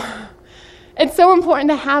 2. It's so important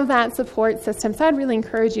to have that support system. So I'd really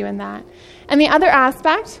encourage you in that. And the other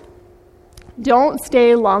aspect, don't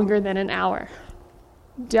stay longer than an hour.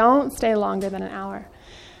 Don't stay longer than an hour.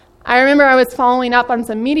 I remember I was following up on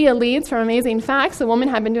some media leads from Amazing Facts. A woman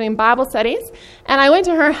had been doing Bible studies, and I went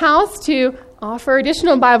to her house to offer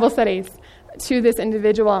additional Bible studies to this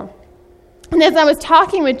individual. And as I was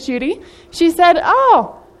talking with Judy, she said,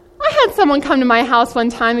 "Oh, I had someone come to my house one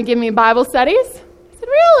time and give me Bible studies." I said,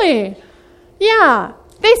 "Really?" "Yeah,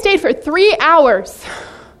 they stayed for 3 hours.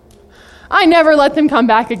 I never let them come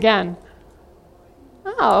back again."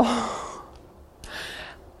 Oh.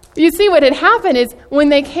 You see, what had happened is when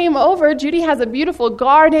they came over, Judy has a beautiful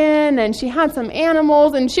garden, and she had some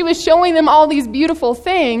animals, and she was showing them all these beautiful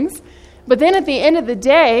things. But then at the end of the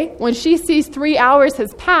day, when she sees 3 hours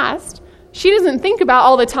has passed, she doesn't think about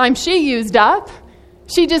all the time she used up.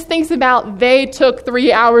 She just thinks about, they took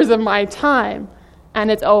 3 hours of my time, and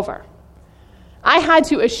it's over. I had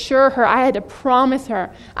to assure her, I had to promise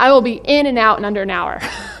her, I will be in and out in under an hour.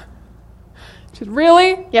 She said,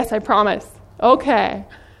 "Really?" "Yes, I promise." "Okay."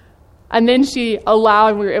 And then she allowed,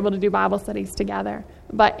 and we were able to do Bible studies together.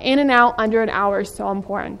 But in and out under an hour is so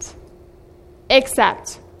important.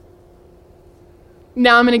 Except,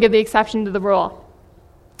 now I'm going to give the exception to the rule.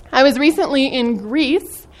 I was recently in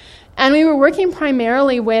Greece, and we were working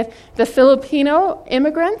primarily with the Filipino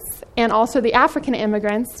immigrants and also the African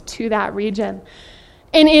immigrants to that region.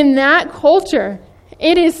 And in that culture,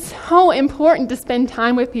 it is so important to spend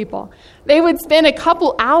time with people. They would spend a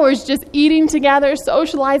couple hours just eating together,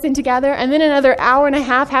 socializing together, and then another hour and a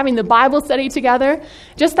half having the Bible study together,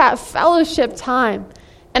 just that fellowship time.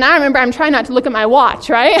 And I remember, I'm trying not to look at my watch,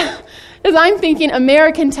 right? Because I'm thinking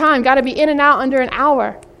American time, got to be in and out under an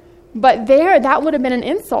hour. But there, that would have been an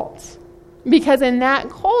insult. Because in that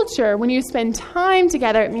culture, when you spend time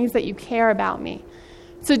together, it means that you care about me.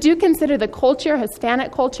 So do consider the culture,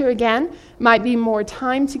 Hispanic culture again, might be more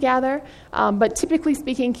time together. But typically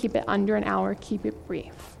speaking, keep it under an hour, keep it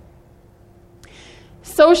brief.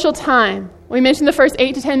 Social time. We mentioned the first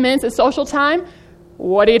 8 to 10 minutes of social time.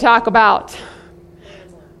 What do you talk about?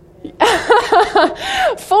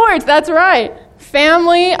 Fort, that's right.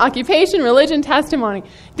 Family, occupation, religion, testimony.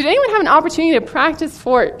 Did anyone have an opportunity to practice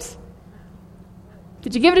Fort?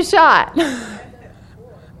 Did you give it a shot?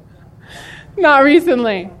 Not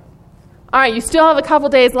recently. All right, you still have a couple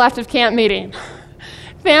days left of camp meeting.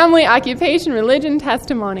 Family, occupation, religion,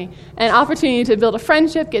 testimony. An opportunity to build a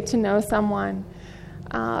friendship, get to know someone.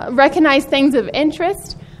 Recognize things of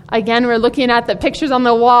interest. Again, we're looking at the pictures on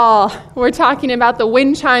the wall. We're talking about the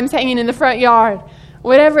wind chimes hanging in the front yard.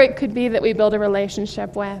 Whatever it could be that we build a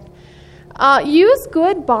relationship with. Use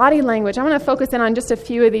good body language. I'm going to focus in on just a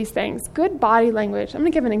few of these things. Good body language. I'm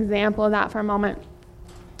going to give an example of that for a moment.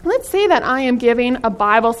 Let's say that I am giving a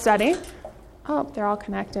Bible study. Oh, they're all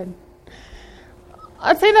connected.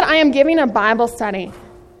 Let's say that I am giving a Bible study,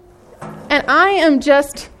 and I am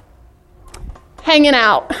just hanging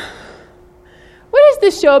out. What does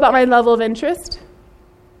this show about my level of interest?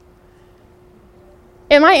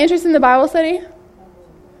 Am I interested in the Bible study?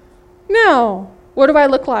 No. What do I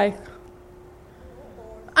look like?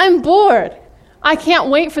 I'm bored. I can't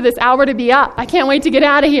wait for this hour to be up. I can't wait to get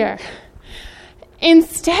out of here.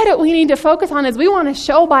 Instead, what we need to focus on is we want to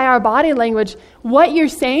show by our body language what you're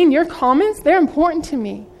saying, your comments, they're important to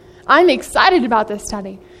me. I'm excited about this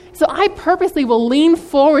study. So I purposely will lean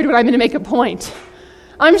forward when I'm going to make a point.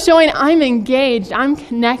 I'm showing I'm engaged, I'm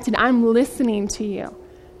connected, I'm listening to you.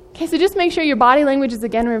 Okay, so just make sure your body language is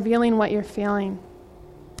again revealing what you're feeling.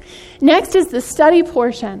 Next is the study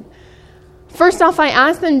portion. First off, I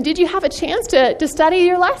ask them, did you have a chance to study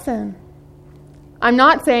your lesson? I'm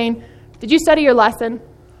not saying, did you study your lesson?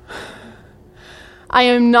 I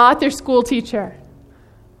am not their school teacher.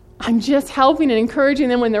 I'm just helping and encouraging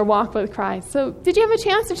them in their walk with Christ. So, did you have a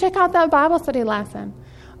chance to check out that Bible study lesson?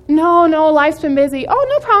 No, life's been busy.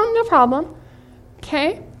 Oh, no problem.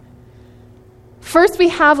 Okay. First, we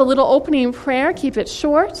have a little opening prayer. Keep it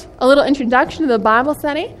short. A little introduction to the Bible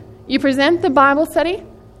study. You present the Bible study,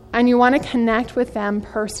 and you want to connect with them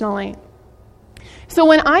personally. So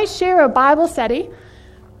when I share a Bible study,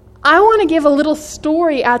 I want to give a little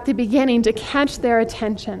story at the beginning to catch their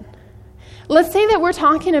attention. Let's say that we're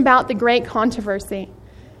talking about the great controversy.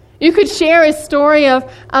 You could share a story of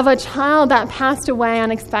a child that passed away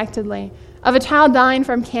unexpectedly, of a child dying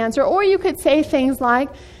from cancer, or you could say things like,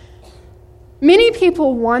 many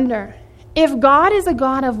people wonder, if God is a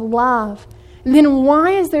God of love, then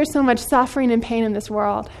why is there so much suffering and pain in this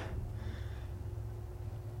world?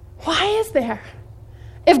 Why is there?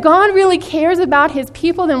 If God really cares about his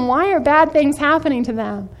people, then why are bad things happening to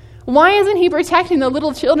them? Why isn't he protecting the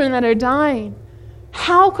little children that are dying?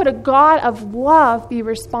 How could a God of love be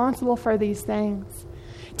responsible for these things?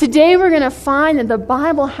 Today we're going to find that the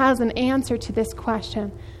Bible has an answer to this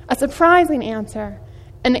question, a surprising answer,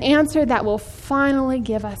 an answer that will finally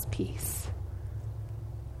give us peace.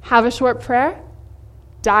 Have a short prayer,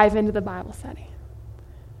 dive into the Bible study.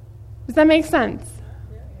 Does that make sense?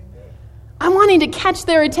 I'm wanting to catch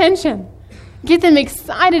their attention, get them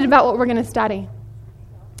excited about what we're going to study.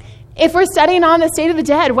 If we're studying on the state of the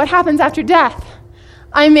dead, what happens after death?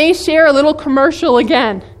 I may share a little commercial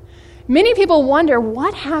again. Many people wonder,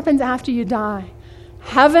 what happens after you die?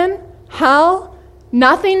 Heaven? Hell?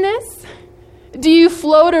 Nothingness? Do you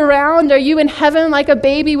float around? Are you in heaven like a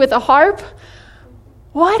baby with a harp?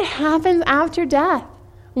 What happens after death?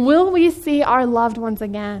 Will we see our loved ones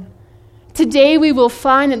again? Today we will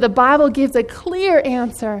find that the Bible gives a clear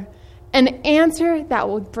answer, an answer that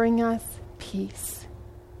will bring us peace.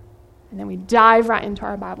 And then we dive right into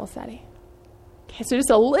our Bible study. Okay, so just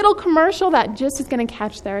a little commercial that just is going to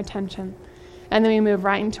catch their attention. And then we move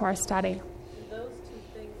right into our study. Those two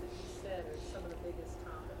things that you said are some of the biggest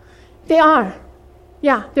topics. They are.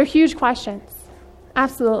 Yeah, they're huge questions.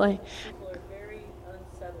 Absolutely. People are very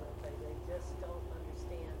unsettled. They just don't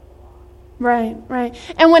understand a lot. Right.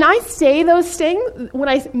 And when I say those things, when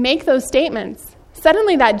I make those statements,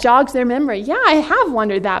 suddenly that jogs their memory. Yeah, I have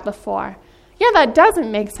wondered that before. Yeah, that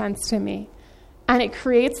doesn't make sense to me. And it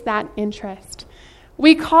creates that interest.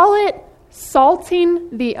 We call it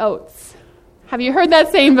salting the oats. Have you heard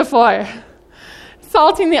that saying before?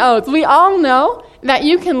 Salting the oats. We all know that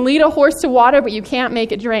you can lead a horse to water, but you can't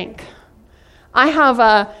make it drink. I have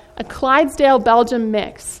a Clydesdale Belgian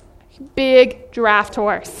mix. Big draft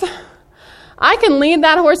horse. I can lead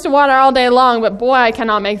that horse to water all day long, but boy, I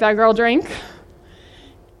cannot make that girl drink.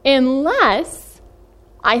 Unless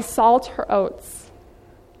I salt her oats.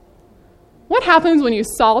 What happens when you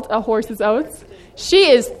salt a horse's oats?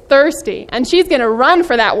 She is thirsty, and she's going to run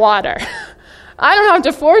for that water. I don't have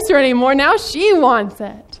to force her anymore. Now she wants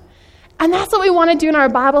it. And that's what we want to do in our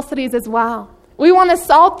Bible studies as well. We want to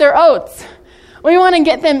salt their oats. We want to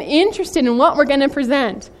get them interested in what we're going to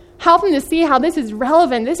present. Help them to see how this is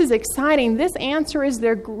relevant, this is exciting. This answer is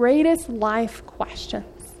their greatest life questions.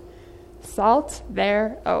 Salt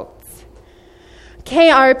their oats.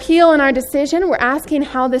 Okay, our appeal and our decision, we're asking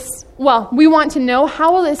we want to know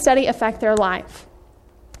how will this study affect their life.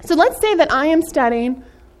 So let's say that I am studying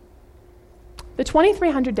the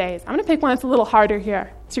 2,300 days. I'm going to pick one that's a little harder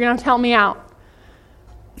here, so you're going to have to help me out.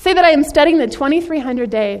 Say that I am studying the 2,300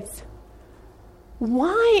 days.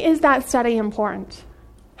 Why is that study important?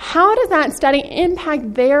 How does that study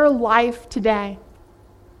impact their life today?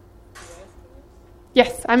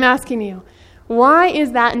 Yes, I'm asking you. Why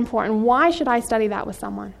is that important? Why should I study that with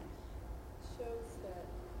someone? It shows that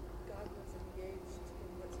God was engaged in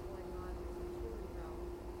what's going on in the human realm.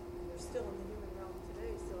 And they're still in the human realm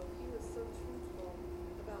today. So if he was so truthful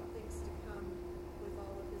about things to come with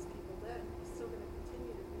all of his people then, he's still going to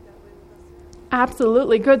continue to be that way with us now.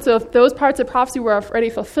 Absolutely. Good. So if those parts of prophecy were already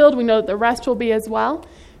fulfilled, we know that the rest will be as well.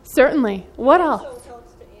 Certainly. What else? It also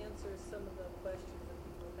helps to answer some of the questions that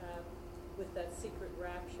people have with that secret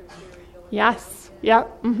rapture theory going on. Yes.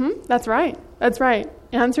 Yep. That's right. That's right.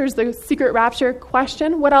 Answers the secret rapture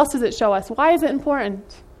question. What else does it show us? Why is it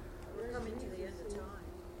important? We're coming to the end of time.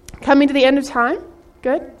 Coming to the end of time?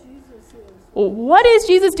 Good. Well, what is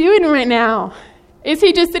Jesus doing right now? Is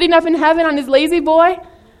he just sitting up in heaven on his lazy boy?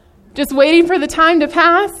 Just waiting for the time to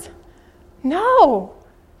pass? No,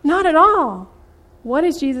 not at all. What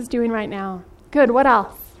is Jesus doing right now? Good. What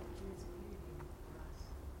else?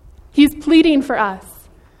 He's pleading for us.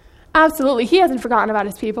 Absolutely. He hasn't forgotten about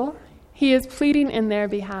his people. He is pleading in their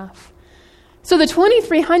behalf. So the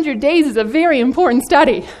 2300 days is a very important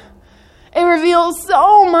study. It reveals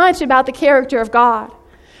so much about the character of God.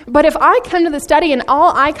 But if I come to the study and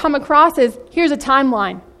all I come across is, here's a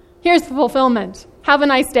timeline, here's fulfillment, have a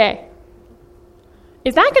nice day,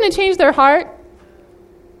 is that going to change their heart?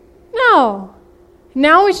 No.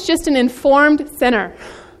 Now it's just an informed sinner.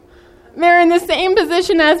 They're in the same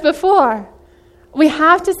position as before. We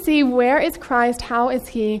have to see, where is Christ? How is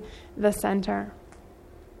he the center?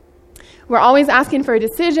 We're always asking for a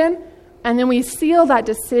decision, and then we seal that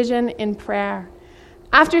decision in prayer.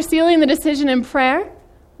 After sealing the decision in prayer,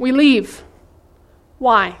 we leave.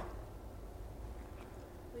 Why?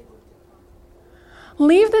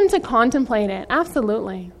 Leave them to contemplate it.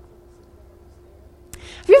 Absolutely.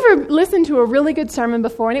 Have you ever listened to a really good sermon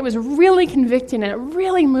before and it was really convicting and it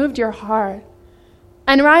really moved your heart?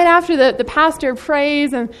 And right after the pastor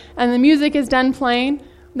prays and the music is done playing,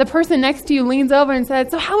 the person next to you leans over and says,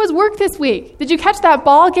 "So how was work this week? Did you catch that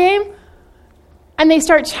ball game?" And they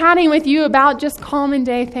start chatting with you about just common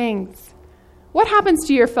day things. What happens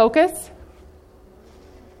to your focus?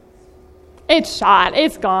 It's shot.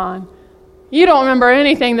 It's gone. You don't remember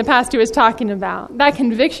anything the pastor was talking about. That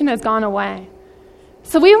conviction has gone away.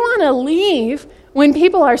 So we want to leave when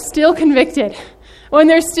people are still convicted, when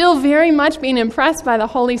they're still very much being impressed by the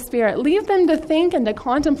Holy Spirit. Leave them to think and to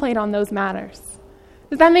contemplate on those matters.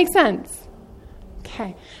 Does that make sense?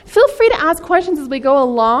 Okay. Feel free to ask questions as we go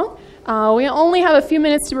along. We only have a few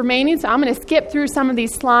minutes remaining, so I'm going to skip through some of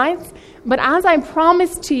these slides. But as I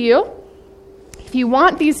promised to you, if you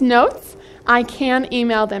want these notes, I can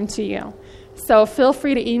email them to you. So feel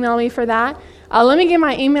free to email me for that. Let me give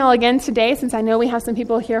my email again today, since I know we have some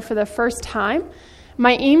people here for the first time.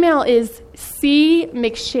 My email is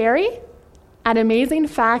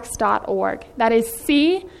cmcshary@amazingfacts.org. That is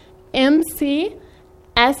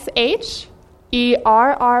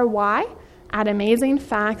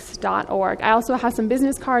cmcshary@amazingfacts.org. I also have some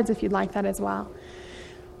business cards if you'd like that as well.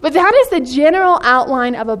 But that is the general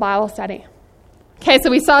outline of a Bible study. Okay, so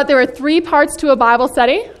we saw that there were 3 parts to a Bible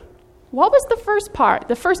study. What was the first part?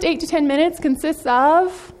 The first 8 to 10 minutes consists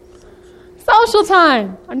of social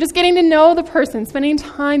time. I'm just getting to know the person, spending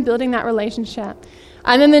time building that relationship.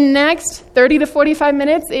 And then the next 30 to 45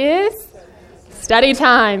 minutes is study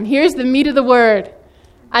time. Here's the meat of the word.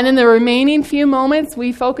 And then the remaining few moments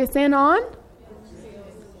we focus in on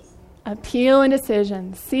appeal and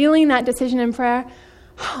decision, sealing that decision in prayer,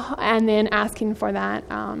 and then asking for that,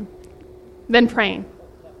 then praying.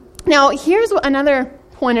 Now, here's another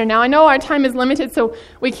pointer. Now, I know our time is limited, so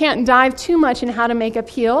we can't dive too much in how to make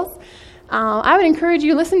appeals. I would encourage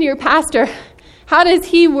you, listen to your pastor. How does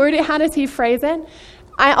he word it? How does he phrase it?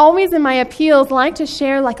 I always, in my appeals, like to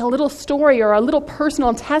share like a little story or a little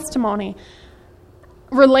personal testimony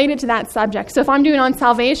related to that subject. So if I'm doing on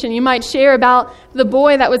salvation, you might share about the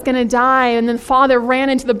boy that was going to die, and then the father ran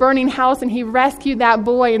into the burning house and he rescued that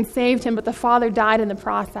boy and saved him, but the father died in the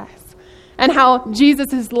process. And how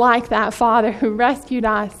Jesus is like that father who rescued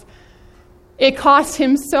us. It cost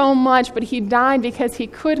him so much, but he died because he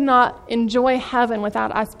could not enjoy heaven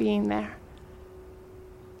without us being there.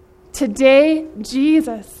 Today,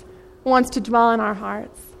 Jesus wants to dwell in our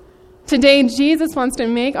hearts. Today, Jesus wants to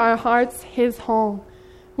make our hearts his home.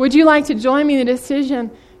 Would you like to join me in the decision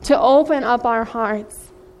to open up our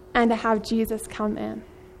hearts and to have Jesus come in?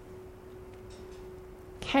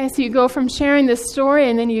 Okay, so you go from sharing this story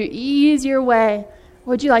and then you ease your way.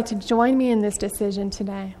 Would you like to join me in this decision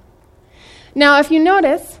today? Now, if you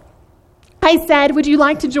notice, I said, would you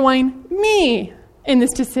like to join me in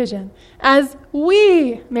this decision as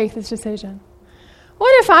we make this decision?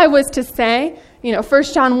 What if I was to say,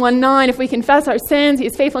 1 John 1:9, if we confess our sins, he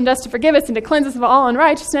is faithful and just to forgive us and to cleanse us of all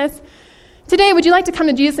unrighteousness. Today, would you like to come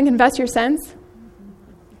to Jesus and confess your sins?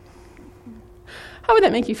 How would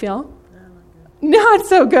that make you feel? Not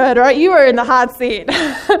so good, right? You are in the hot seat.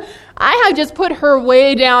 I have just put her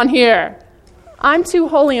way down here. I'm too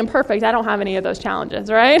holy and perfect. I don't have any of those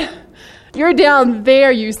challenges, right? You're down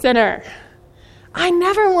there, you sinner. I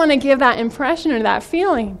never want to give that impression or that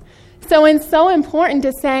feeling. So it's so important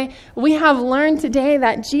to say, we have learned today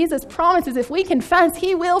that Jesus promises if we confess,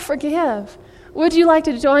 he will forgive. Would you like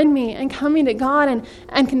to join me in coming to God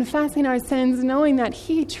and confessing our sins, knowing that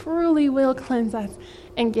he truly will cleanse us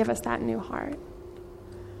and give us that new heart?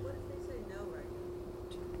 What if they say no right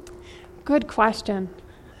now? Good question.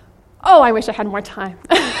 Oh, I wish I had more time.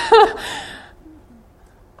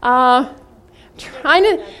 I'm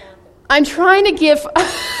trying to give...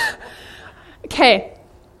 Okay.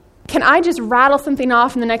 Can I just rattle something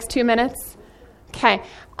off in the next 2 minutes? Okay.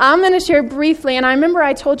 I'm going to share briefly, and I remember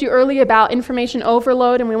I told you earlier about information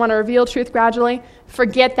overload and we want to reveal truth gradually.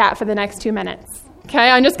 Forget that for the next 2 minutes. Okay?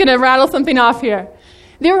 I'm just going to rattle something off here.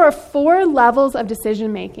 There are 4 levels of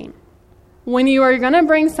decision making. When you are going to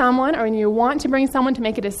bring someone, or when you want to bring someone to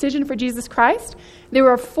make a decision for Jesus Christ, there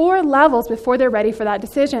are 4 levels before they're ready for that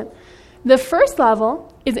decision. The first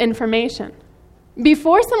level is information.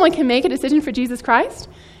 Before someone can make a decision for Jesus Christ,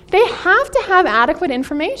 they have to have adequate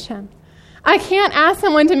information. I can't ask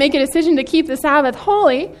someone to make a decision to keep the Sabbath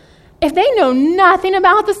holy if they know nothing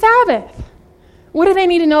about the Sabbath. What do they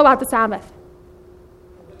need to know about the Sabbath?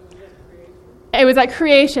 It was at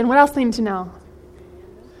creation. What else do they need to know?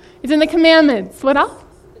 It's in the commandments. What else?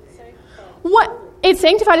 What? It's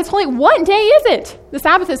sanctified. It's holy. What day is it? The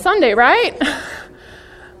Sabbath is Sunday, right?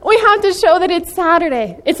 We have to show that it's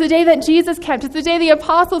Saturday. It's the day that Jesus kept. It's the day the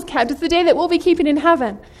apostles kept. It's the day that we'll be keeping in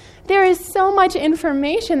heaven. There is so much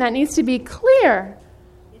information that needs to be clear.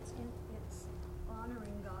 It's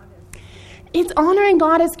honoring God as It's honoring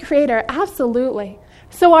God as creator, absolutely.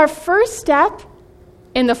 So our first step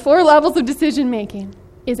in the 4 levels of decision making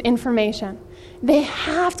is information. They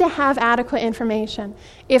have to have adequate information.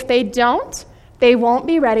 If they don't, they won't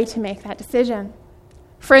be ready to make that decision.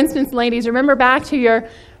 For instance, ladies, remember back to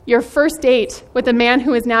your first date with the man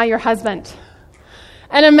who is now your husband.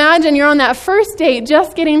 And imagine you're on that first date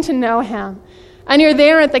just getting to know him. And you're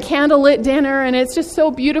there at the candlelit dinner, and it's just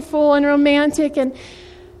so beautiful and romantic. And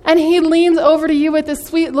he leans over to you with this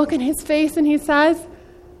sweet look in his face, and he says,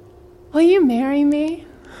 "Will you marry me?"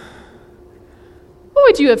 What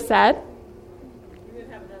would you have said? You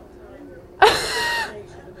didn't have enough time or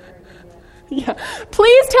information to marry him yet. Yeah.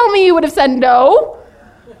 Please tell me you would have said no.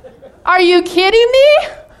 Are you kidding me?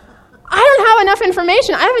 I don't have enough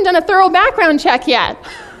information. I haven't done a thorough background check yet.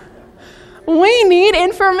 We need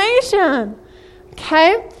information.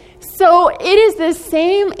 Okay? So it is the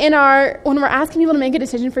same when we're asking people to make a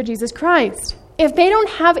decision for Jesus Christ. If they don't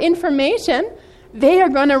have information, they are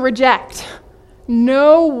going to reject.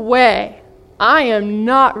 No way. I am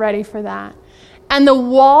not ready for that. And the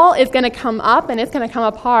wall is going to come up and it's going to come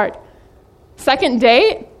apart. Second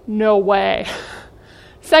date? No way.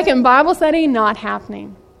 Second Bible study? Not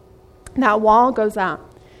happening. That wall goes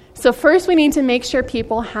up. So first we need to make sure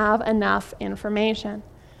people have enough information.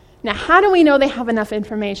 Now, how do we know they have enough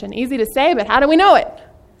information? Easy to say, but how do we know it?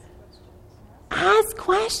 Ask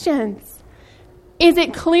questions. Is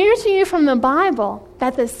it clear to you from the Bible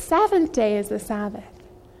that the 7th day is the Sabbath?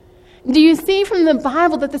 Do you see from the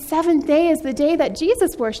Bible that the 7th day is the day that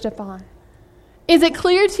Jesus worshiped on? Is it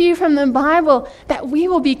clear to you from the Bible that we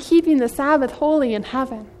will be keeping the Sabbath holy in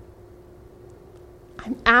heaven?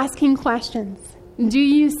 I'm asking questions. Do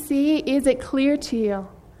you see? Is it clear to you?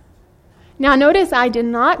 Now notice I did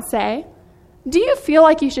not say, do you feel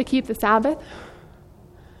like you should keep the Sabbath?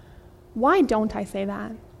 Why don't I say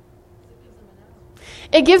that?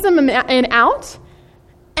 It gives them an out,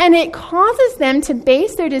 and it causes them to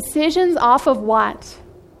base their decisions off of what?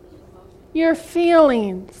 Your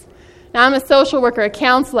feelings. Now, I'm a social worker, a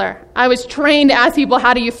counselor. I was trained to ask people,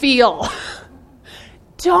 how do you feel?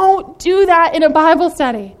 Don't do that in a Bible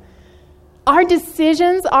study. Our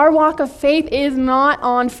decisions, our walk of faith is not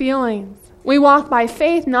on feelings. We walk by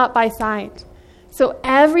faith, not by sight. So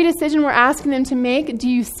every decision we're asking them to make, do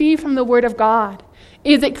you see from the Word of God?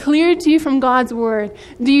 Is it clear to you from God's Word?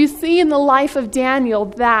 Do you see in the life of Daniel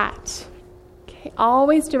that? Okay,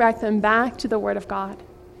 always direct them back to the Word of God.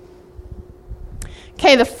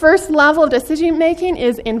 Okay, the first level of decision making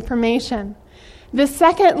is information. The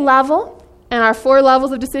second level, and our 4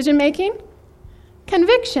 levels of decision making,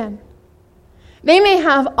 conviction. They may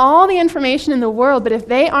have all the information in the world, but if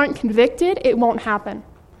they aren't convicted, it won't happen.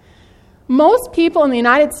 Most people in the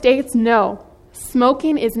United States know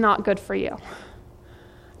smoking is not good for you.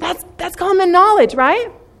 That's common knowledge,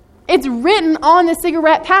 right? It's written on the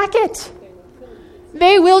cigarette packet.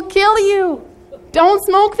 They will kill you. Don't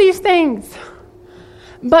smoke these things.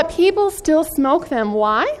 But people still smoke them.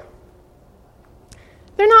 Why?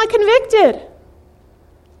 They're not convicted.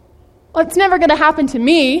 Well, it's never going to happen to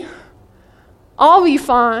me. I'll be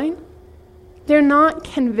fine. They're not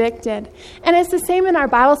convicted. And it's the same in our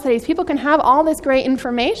Bible studies. People can have all this great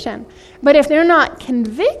information, but if they're not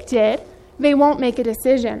convicted, they won't make a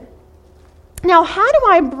decision. Now, how do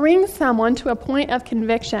I bring someone to a point of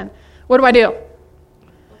conviction? What do I do?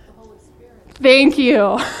 Let the Holy Spirit. Thank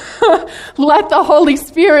you. Let the Holy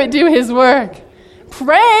Spirit do his work.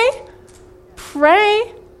 Pray.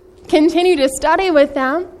 Continue to study with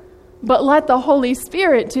them, but let the Holy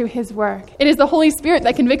Spirit do his work. It is the Holy Spirit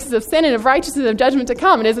that convicts us of sin and of righteousness and of judgment to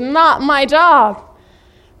come. It is not my job. Have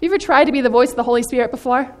you ever tried to be the voice of the Holy Spirit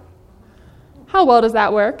before? How well does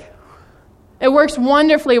that work? It works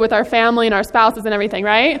wonderfully with our family and our spouses and everything,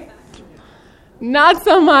 right? Not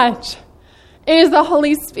so much. It is the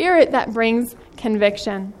Holy Spirit that brings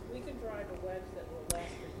conviction. We can drive a wedge that will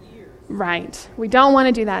last for years. Right. We don't want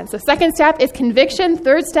to do that. So second step is conviction.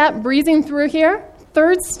 Third step, breezing through here.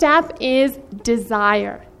 Third step is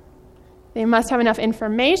desire. They must have enough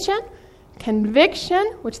information, conviction,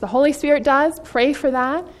 which the Holy Spirit does. Pray for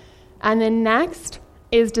that. And then next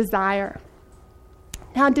is desire.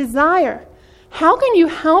 Now, desire. How can you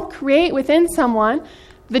help create within someone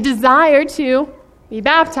the desire to be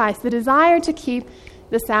baptized, the desire to keep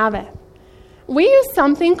the Sabbath? We use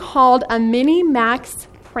something called a mini-max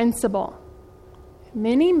principle.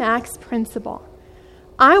 Mini-max principle.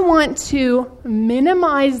 I want to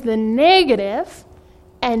minimize the negative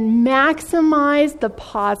and maximize the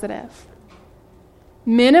positive.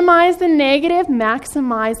 Minimize the negative,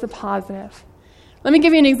 maximize the positive. Let me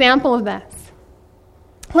give you an example of this.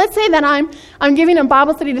 Let's say that I'm giving a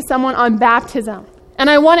Bible study to someone on baptism, and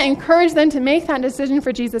I want to encourage them to make that decision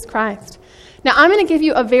for Jesus Christ. Now, I'm going to give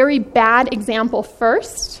you a very bad example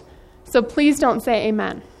first, so please don't say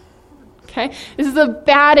amen. Okay? This is a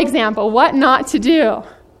bad example, what not to do.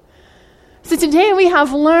 So today we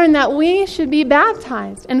have learned that we should be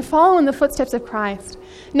baptized and follow in the footsteps of Christ.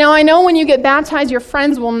 Now, I know when you get baptized, your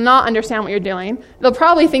friends will not understand what you're doing. They'll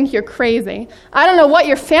probably think you're crazy. I don't know what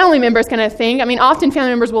your family member's going to think. I mean, often family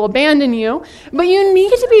members will abandon you. But you need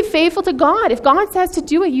to be faithful to God. If God says to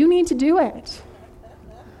do it, you need to do it.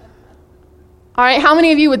 All right, how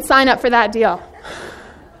many of you would sign up for that deal?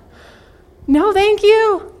 No, thank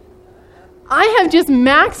you. I have just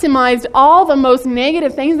maximized all the most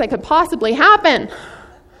negative things that could possibly happen.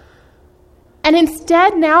 And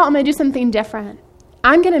instead, now I'm going to do something different.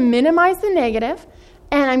 I'm going to minimize the negative,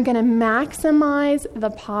 and I'm going to maximize the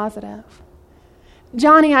positive.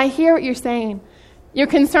 Johnny, I hear what you're saying. You're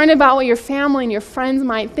concerned about what your family and your friends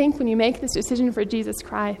might think when you make this decision for Jesus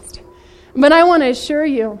Christ. But I want to assure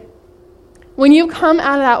you, when you come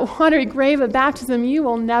out of that watery grave of baptism, you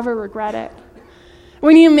will never regret it.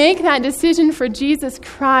 When you make that decision for Jesus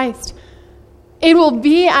Christ, it will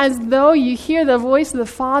be as though you hear the voice of the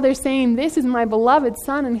Father saying, "This is my beloved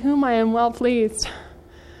Son in whom I am well pleased."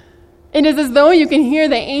 It is as though you can hear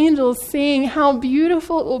the angels saying how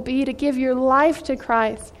beautiful it will be to give your life to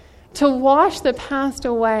Christ, to wash the past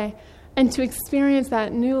away, and to experience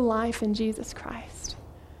that new life in Jesus Christ.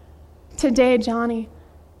 Today, Johnny,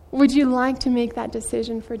 would you like to make that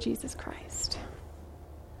decision for Jesus Christ?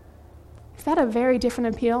 Is that a very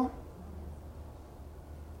different appeal?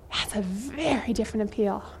 That's a very different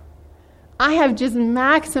appeal. I have just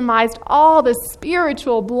maximized all the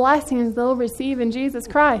spiritual blessings they'll receive in Jesus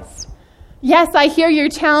Christ. Yes, I hear your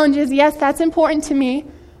challenges. Yes, that's important to me.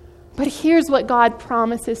 But here's what God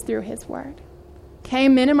promises through his word. Okay,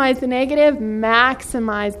 minimize the negative,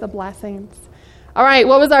 maximize the blessings. All right,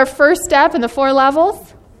 what was our first step in the 4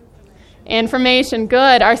 levels? Information,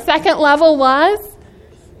 good. Our second level was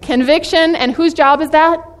conviction, and whose job is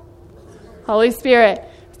that? Holy Spirit.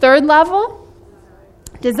 Third level,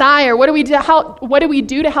 desire. What do we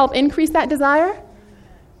do to help increase that desire?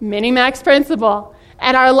 Mini-max principle.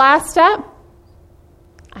 And our last step,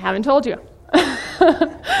 I haven't told you.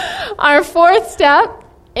 Our fourth step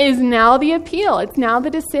is now the appeal. It's now the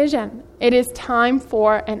decision. It is time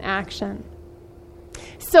for an action.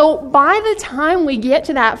 So by the time we get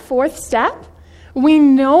to that fourth step, we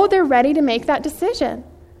know they're ready to make that decision.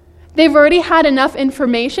 They've already had enough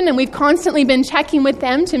information, and we've constantly been checking with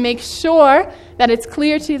them to make sure that it's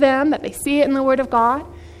clear to them, that they see it in the Word of God.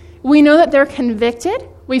 We know that they're convicted.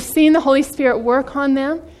 We've seen the Holy Spirit work on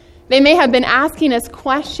them. They may have been asking us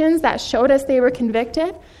questions that showed us they were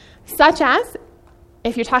convicted, such as,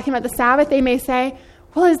 if you're talking about the Sabbath, they may say,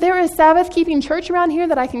 "Well, is there a Sabbath-keeping church around here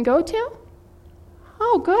that I can go to?"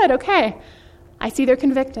 Oh, good, okay. I see they're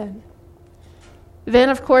convicted. Then,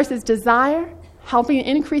 of course, is desire. Helping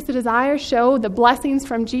increase the desire, show the blessings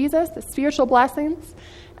from Jesus, the spiritual blessings.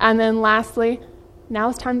 And then lastly, now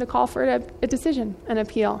it's time to call for a decision, an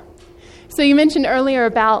appeal. So you mentioned earlier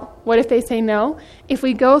about what if they say no? If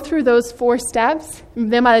we go through those 4 steps,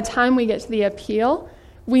 then by the time we get to the appeal,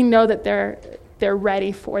 we know that they're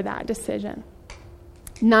ready for that decision.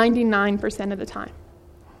 99% of the time.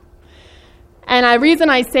 And the reason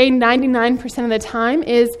I say 99% of the time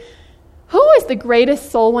is, who is the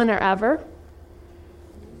greatest soul winner ever?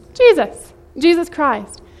 Jesus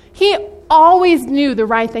Christ. He always knew the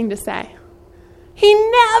right thing to say. He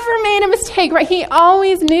never made a mistake, right? He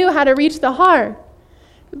always knew how to reach the heart.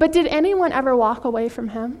 But did anyone ever walk away from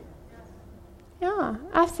him? Yeah,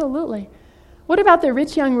 absolutely. What about the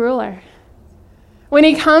rich young ruler? When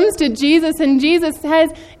he comes to Jesus and Jesus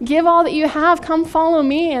says, give all that you have, come follow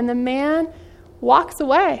me, and the man walks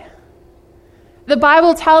away. The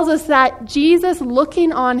Bible tells us that Jesus,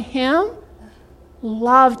 looking on him,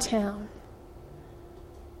 loved him.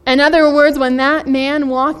 In other words, when that man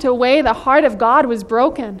walked away, the heart of God was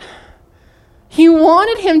broken. He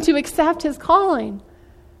wanted him to accept his calling,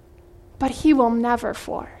 but he will never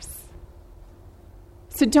force.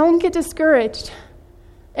 So don't get discouraged.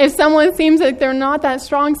 If someone seems like they're not that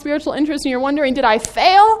strong spiritual interest and you're wondering, did I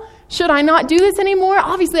fail? Should I not do this anymore?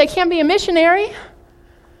 Obviously, I can't be a missionary.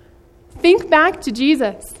 Think back to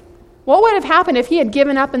Jesus. What would have happened if he had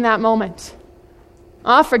given up in that moment?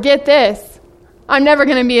 Forget this. I'm never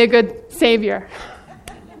going to be a good savior.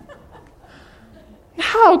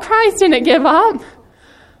 No, Christ didn't give up.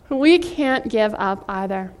 We can't give up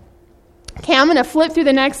either. Okay, I'm going to flip through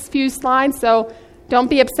the next few slides, so don't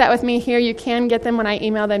be upset with me here. You can get them when I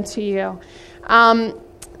email them to you.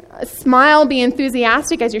 Smile, be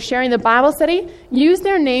enthusiastic as you're sharing the Bible study. Use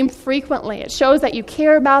their name frequently. It shows that you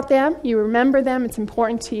care about them, you remember them, it's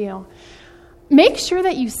important to you. Make sure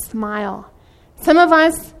that you smile. Some of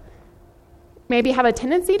us maybe have a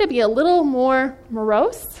tendency to be a little more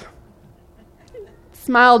morose.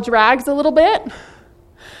 Smile drags a little bit.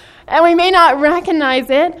 And we may not recognize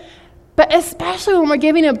it, but especially when we're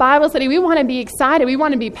giving a Bible study, we want to be excited. We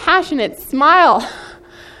want to be passionate. Smile.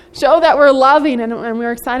 Show that we're loving and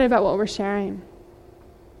we're excited about what we're sharing.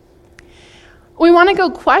 We want to go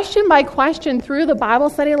question by question through the Bible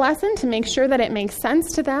study lesson to make sure that it makes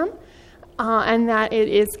sense to them and that it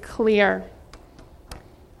is clear.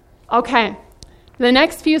 Okay. The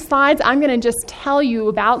next few slides I'm going to just tell you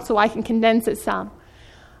about so I can condense it some.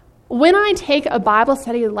 When I take a Bible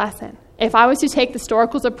study lesson, if I was to take the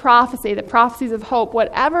Storacles of Prophecy, the Prophecies of Hope,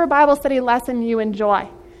 whatever Bible study lesson you enjoy,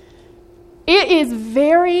 it is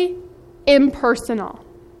very impersonal.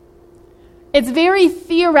 It's very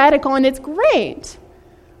theoretical and it's great,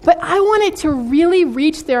 but I want it to really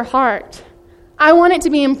reach their heart. I want it to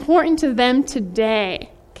be important to them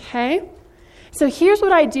today, okay? So here's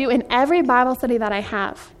what I do in every Bible study that I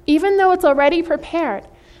have. Even though it's already prepared,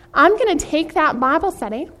 I'm going to take that Bible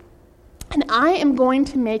study and I am going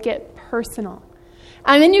to make it personal.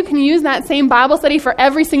 And then you can use that same Bible study for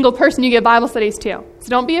every single person you give Bible studies to. So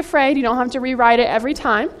don't be afraid. You don't have to rewrite it every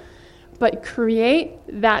time. But create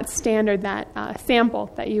that standard, that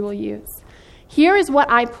sample that you will use. Here is what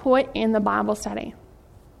I put in the Bible study.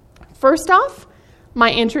 First off,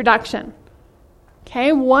 my introduction.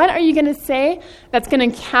 Okay, what are you going to say that's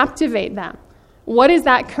going to captivate them? What is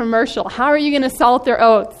that commercial? How are you going to salt their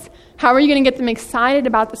oats? How are you going to get them excited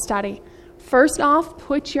about the study? First off,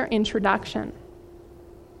 put your introduction.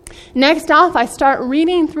 Next off, I start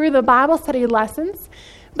reading through the Bible study lessons,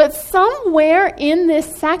 but somewhere in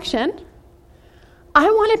this section, I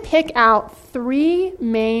want to pick out 3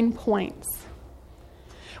 main points.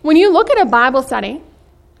 When you look at a Bible study,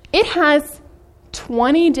 it has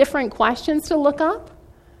 20 different questions to look up.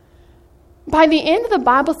 By the end of the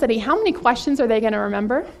Bible study, how many questions are they going to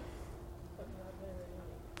remember?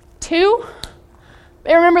 2?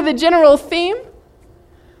 They remember the general theme?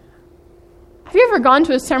 Have you ever gone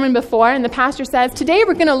to a sermon before and the pastor says, today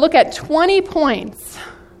we're going to look at 20 points.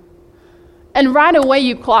 And right away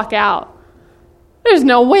you clock out. There's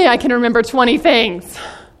no way I can remember 20 things.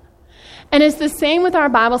 And it's the same with our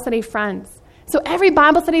Bible study friends. So every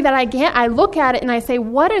Bible study that I get, I look at it and I say,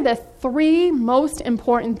 what are the 3 most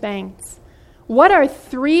important things? What are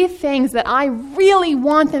 3 things that I really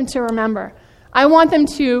want them to remember? I want them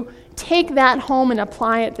to take that home and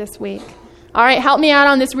apply it this week. All right, help me out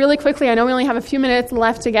on this really quickly. I know we only have a few minutes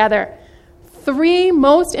left together. 3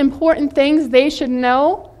 most important things they should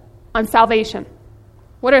know on salvation.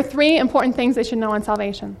 What are 3 important things they should know on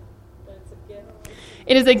salvation?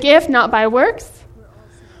 It is a gift, not by works.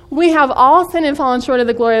 We have all sinned and fallen short of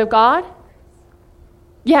the glory of God.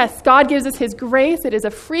 Yes, God gives us his grace. It is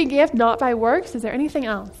a free gift, not by works. Is there anything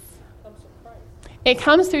else? It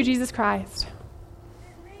comes through Jesus Christ.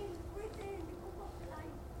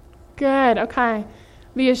 Good, okay.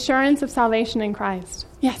 The assurance of salvation in Christ.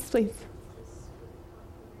 Yes, please.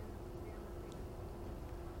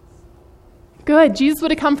 Good. Jesus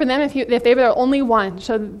would have come for them if they were the only one.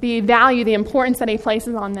 So the value, the importance that he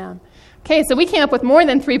places on them. Okay, so we came up with more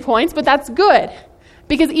than 3 points, but that's good.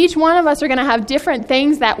 Because each one of us are going to have different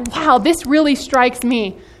things that, wow, this really strikes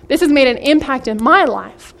me. This has made an impact in my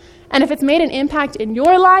life. And if it's made an impact in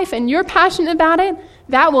your life and you're passionate about it,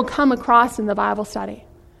 that will come across in the Bible study.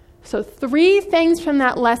 So 3 things from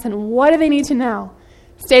that lesson. What do they need to know?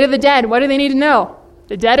 State of the dead. What do they need to know?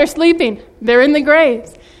 The dead are sleeping. They're in the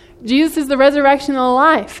graves. Jesus is the resurrection and the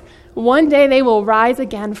life. One day they will rise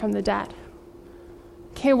again from the dead.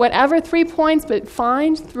 Okay, whatever 3 points, but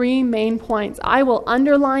find 3 main points. I will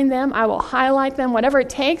underline them. I will highlight them. Whatever it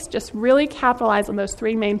takes, just really capitalize on those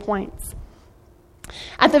 3 main points.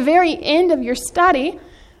 At the very end of your study,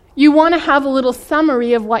 you want to have a little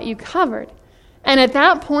summary of what you covered. And at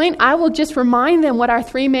that point, I will just remind them what our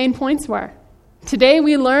 3 main points were. Today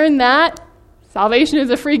we learned that salvation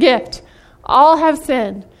is a free gift. All have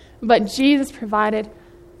sinned, but Jesus provided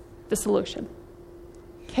the solution.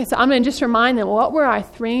 Okay, so I'm going to just remind them, what were our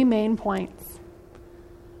 3 main points?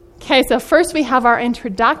 Okay, so first we have our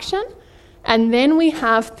introduction, and then we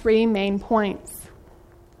have 3 main points.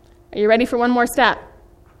 Are you ready for one more step?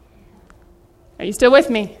 Are you still with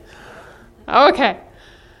me? Okay.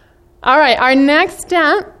 All right, our next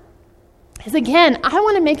step is, again, I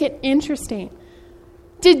want to make it interesting.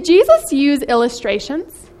 Did Jesus use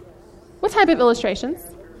illustrations? What type of illustrations?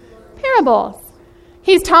 Parables.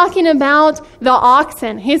 He's talking about the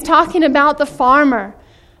oxen. He's talking about the farmer.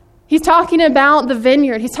 He's talking about the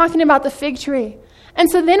vineyard. He's talking about the fig tree. And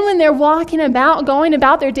so then when they're walking about, going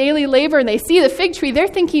about their daily labor, and they see the fig tree, they're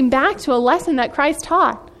thinking back to a lesson that Christ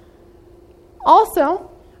taught. Also,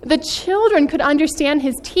 the children could understand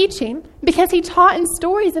his teaching because he taught in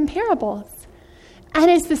stories and parables. And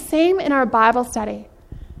it's the same in our Bible study.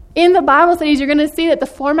 In the Bible studies, you're going to see that the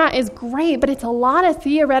format is great, but it's a lot of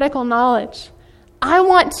theoretical knowledge. I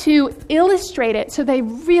want to illustrate it so they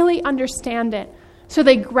really understand it, so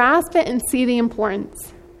they grasp it and see the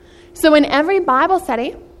importance. So in every Bible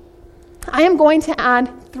study, I am going to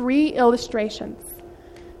add 3 illustrations.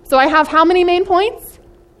 So I have how many main points?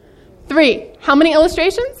 3. How many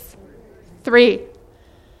illustrations? 3.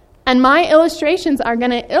 And my illustrations are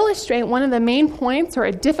going to illustrate one of the main points or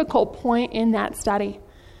a difficult point in that study.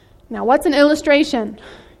 Now, what's an illustration?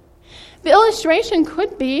 The illustration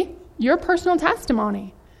could be your personal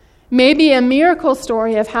testimony. Maybe a miracle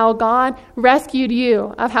story of how God rescued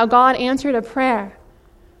you, of how God answered a prayer.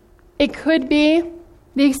 It could be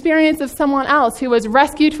the experience of someone else who was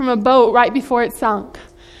rescued from a boat right before it sunk.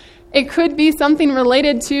 It could be something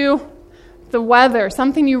related to the weather,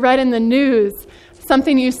 something you read in the news,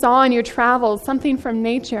 something you saw in your travels, something from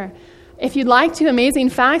nature. If you'd like to, Amazing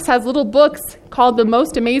Facts has little books called The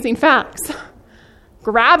Most Amazing Facts.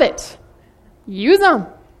 Grab it. Use them.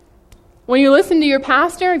 When you listen to your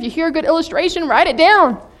pastor, if you hear a good illustration, write it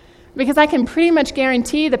down. Because I can pretty much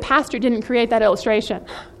guarantee the pastor didn't create that illustration.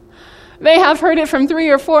 They have heard it from 3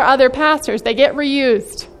 or 4 other pastors. They get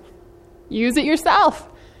reused. Use it yourself.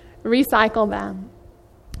 Recycle them.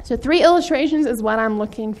 So 3 illustrations is what I'm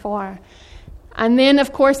looking for. And then,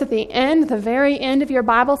 of course, at the end, the very end of your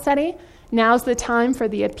Bible study, now's the time for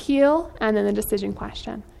the appeal and then the decision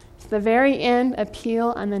question. So the very end,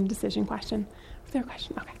 appeal, and then decision question. Was there a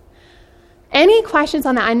question? Okay. Any questions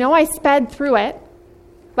on that? I know I sped through it,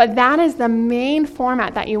 but that is the main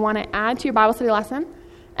format that you want to add to your Bible study lesson.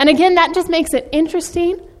 And again, that just makes it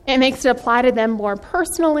interesting. It makes it apply to them more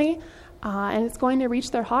personally, and it's going to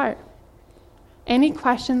reach their heart. Any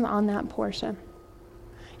questions on that portion?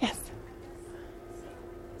 Yes?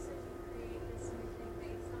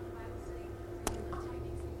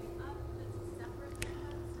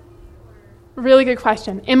 Really good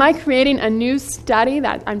question. Am I creating a new study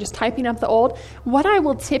that I'm just typing up the old? What I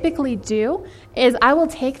will typically do is I will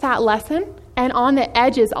take that lesson, and on the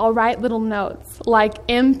edges I'll write little notes like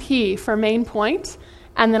MP for main point,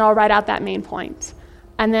 and then I'll write out that main point.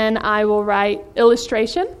 And then I will write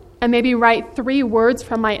illustration and maybe write 3 words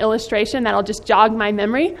from my illustration that'll just jog my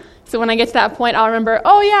memory. So when I get to that point, I'll remember,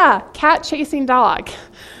 oh yeah, cat chasing dog.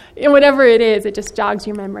 And whatever it is, it just jogs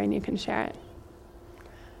your memory and you can share it.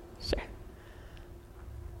 Sure.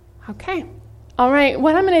 Okay. All right.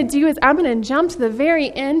 What I'm going to do is I'm going to jump to the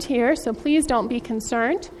very end here, so please don't be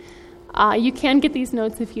concerned. You can get these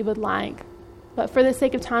notes if you would like. But for the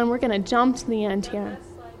sake of time, we're going to jump to the end here. That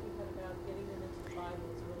slide you had about getting them into the Bible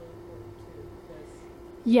is really important too,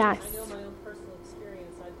 because Yes. I know my own personal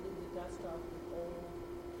experience. I blew the dust off the old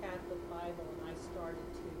Catholic Bible, and I started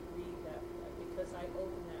to read that because I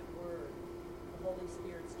opened that word. The Holy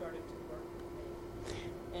Spirit started to work with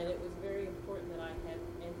me. And it was very important that I had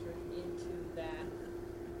entered into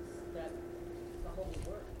that the Holy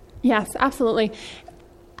Word. Yes, absolutely.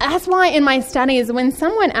 That's why in my studies, when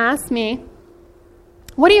someone asks me,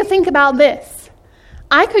 what do you think about this?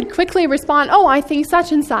 I could quickly respond, oh, I think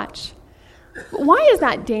such and such. Why is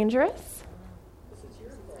that dangerous?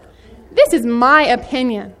 This is my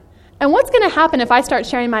opinion. And what's going to happen if I start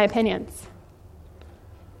sharing my opinions?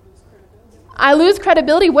 I lose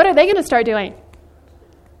credibility. What are they going to start doing?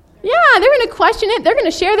 Yeah, they're going to question it. They're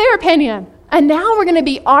going to share their opinion. And now we're going to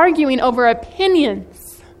be arguing over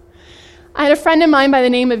opinions. I had a friend of mine by the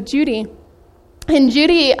name of Judy. And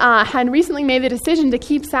Judy had recently made the decision to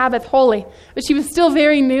keep Sabbath holy. But she was still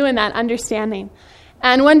very new in that understanding.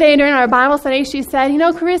 And one day during our Bible study, she said,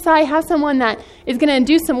 Carissa, I have someone that is going to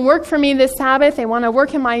do some work for me this Sabbath. They want to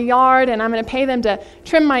work in my yard, and I'm going to pay them to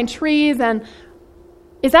trim my trees. And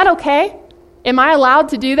is that okay? Am I allowed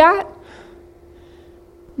to do that?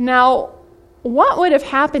 Now, what would have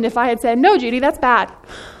happened if I had said, no, Judy, that's bad?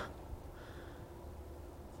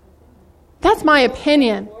 That's my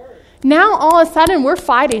opinion. Now, all of a sudden, we're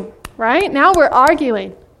fighting, right? Now we're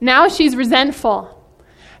arguing. Now she's resentful.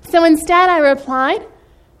 So instead, I replied,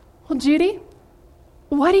 well, Judy,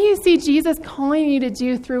 what do you see Jesus calling you to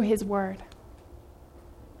do through his word?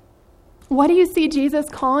 What do you see Jesus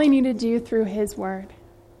calling you to do through his word?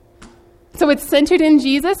 So it's centered in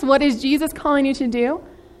Jesus. What is Jesus calling you to do?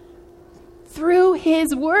 Through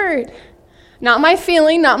his word. Not my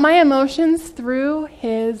feeling, not my emotions, through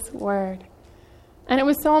his word. And it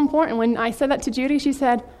was so important. When I said that to Judy, she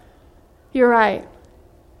said, you're right.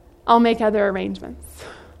 I'll make other arrangements.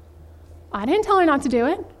 I didn't tell her not to do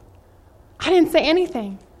it. I didn't say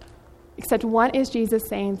anything except what is Jesus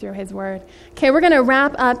saying through his word. Okay, we're going to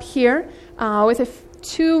wrap up here with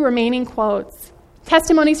two remaining quotes.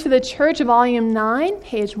 Testimonies for the Church, Volume 9,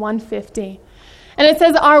 page 150. And it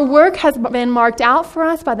says, our work has been marked out for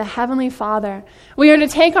us by the Heavenly Father. We are to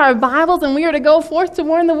take our Bibles and we are to go forth to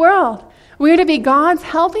warn the world. We are to be God's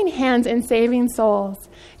helping hands in saving souls,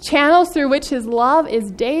 channels through which his love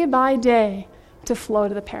is day by day to flow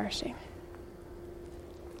to the perishing.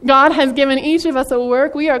 God has given each of us a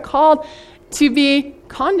work. We are called to be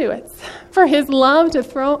conduits for his love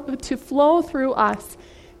to flow through us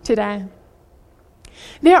today.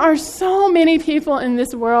 There are so many people in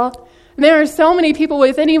this world. There are so many people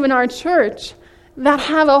within even our church that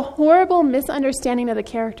have a horrible misunderstanding of the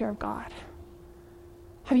character of God.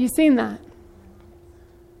 Have you seen that?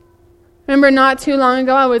 Remember not too long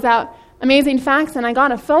ago, I was at Amazing Facts and I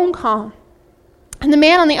got a phone call. And the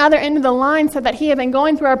man on the other end of the line said that he had been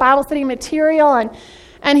going through our Bible study material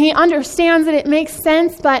and he understands it makes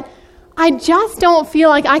sense, but I just don't feel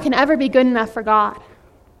like I can ever be good enough for God.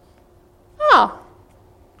 Oh,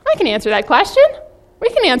 I can answer that question. We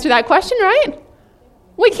can answer that question, right?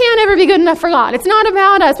 We can't ever be good enough for God. It's not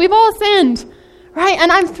about us. We've all sinned, right?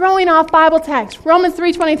 And I'm throwing off Bible text. Romans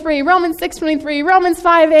 3:23, Romans 6:23, Romans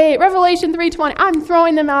 5:8, Revelation 3:20. I'm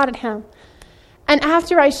throwing them out at him. And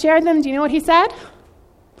after I shared them, do you know what he said?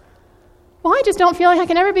 Well, I just don't feel like I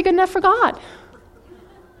can ever be good enough for God. Are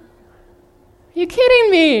you kidding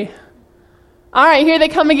me? All right, here they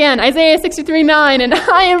come again. Isaiah 63:9, and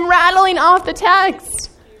I am rattling off the text.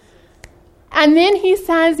 And then he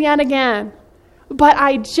says yet again, but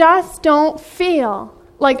I just don't feel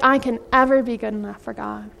like I can ever be good enough for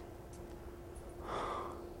God.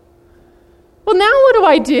 Well, now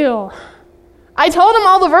what do? I told him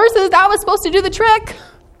all the verses. That was supposed to do the trick.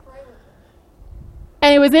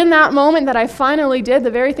 And it was in that moment that I finally did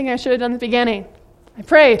the very thing I should have done at the beginning. I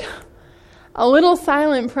prayed a little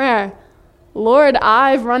silent prayer. Lord,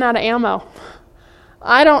 I've run out of ammo.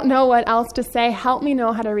 I don't know what else to say. Help me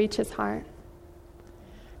know how to reach his heart.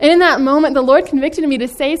 And in that moment, the Lord convicted me to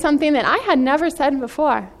say something that I had never said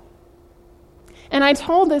before. And I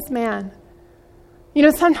told this man,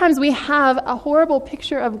 sometimes we have a horrible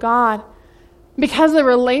picture of God because of the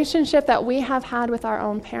relationship that we have had with our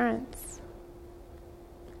own parents.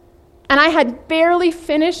 And I had barely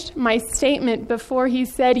finished my statement before he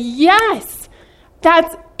said, yes,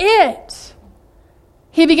 that's it.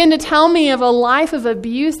 He began to tell me of a life of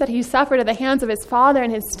abuse that he suffered at the hands of his father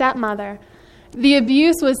and his stepmother. The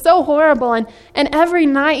abuse was so horrible, and every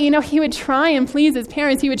night, he would try and please his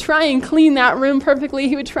parents. He would try and clean that room perfectly.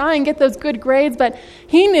 He would try and get those good grades, but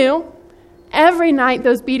he knew every night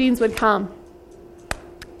those beatings would come.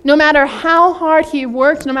 No matter how hard he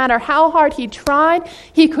worked, no matter how hard he tried,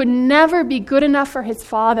 he could never be good enough for his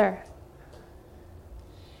father.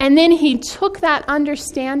 And then he took that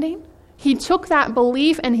understanding, he took that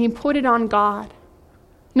belief, and he put it on God.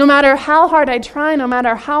 No matter how hard I try, no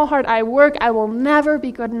matter how hard I work, I will never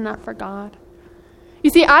be good enough for God. You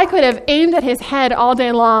see, I could have aimed at his head all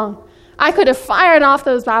day long. I could have fired off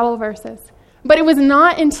those Bible verses. But it was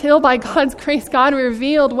not until by God's grace God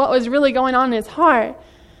revealed what was really going on in his heart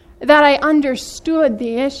that I understood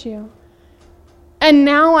the issue. And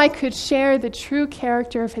now I could share the true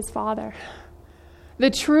character of his Father,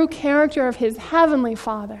 the true character of his heavenly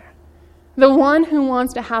Father, the one who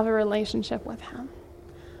wants to have a relationship with him.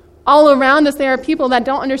 All around us, there are people that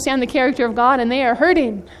don't understand the character of God, and they are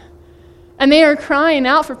hurting. And they are crying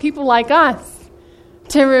out for people like us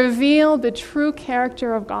to reveal the true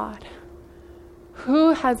character of God.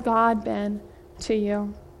 Who has God been to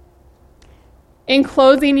you? In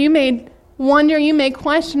closing, you may wonder, you may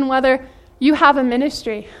question whether you have a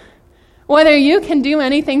ministry, whether you can do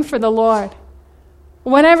anything for the Lord.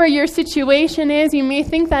 Whatever your situation is, you may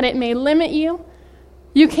think that it may limit you.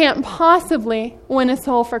 You can't possibly win a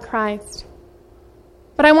soul for Christ.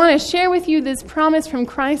 But I want to share with you this promise from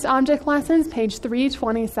Christ Object Lessons, page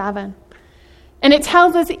 327. And it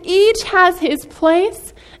tells us each has his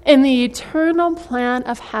place in the eternal plan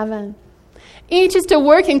of heaven. Each is to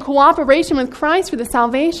work in cooperation with Christ for the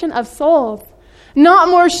salvation of souls. Not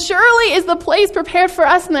more surely is the place prepared for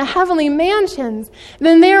us in the heavenly mansions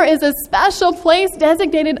than there is a special place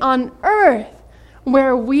designated on earth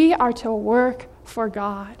where we are to work for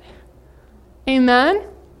God. Amen?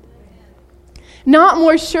 Not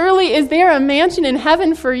more surely is there a mansion in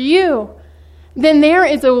heaven for you than there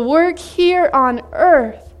is a work here on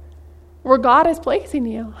earth where God is placing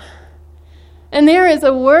you. And there is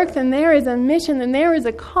a work, and there is a mission, and there is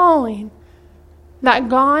a calling that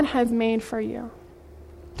God has made for you.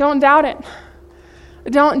 Don't doubt it.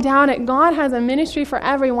 Don't doubt it. God has a ministry for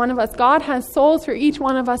every one of us. God has souls for each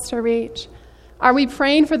one of us to reach. Are we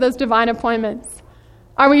praying for those divine appointments?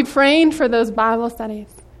 Are we praying for those Bible studies?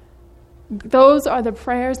 Those are the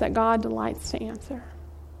prayers that God delights to answer.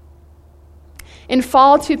 In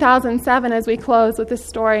fall 2007, as we close with this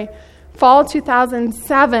story, fall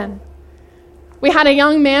 2007, we had a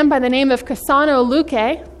young man by the name of Cassano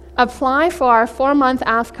Luque apply for our 4-month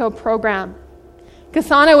AFCO program.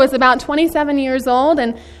 Cassano was about 27 years old,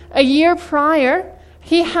 and a year prior,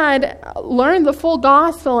 he had learned the full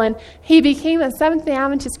gospel, and he became a Seventh-day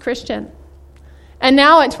Adventist Christian. And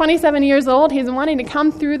now at 27 years old, he's wanting to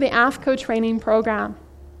come through the AFCO training program.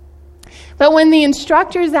 But when the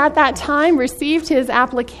instructors at that time received his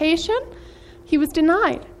application, he was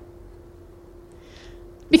denied.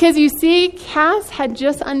 Because you see, Cass had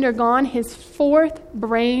just undergone his 4th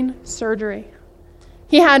brain surgery.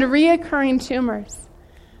 He had reoccurring tumors.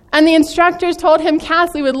 And the instructors told him,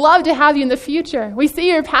 Cass, we would love to have you in the future. We see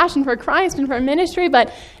your passion for Christ and for ministry,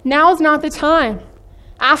 but now's not the time.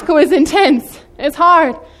 AFCO is intense. It's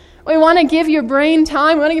hard. We want to give your brain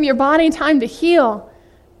time. We want to give your body time to heal.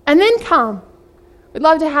 And then come. We'd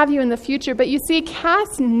love to have you in the future. But you see,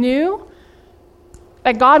 Cass knew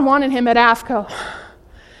that God wanted him at AFCO.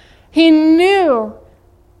 He knew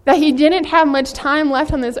that he didn't have much time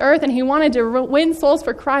left on this earth, and he wanted to win souls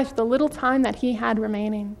for Christ with the little time that he had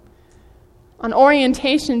remaining. On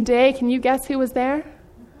orientation day, can you guess who was there?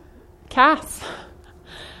 Cass.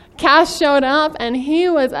 Cass showed up, and he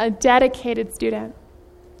was a dedicated student.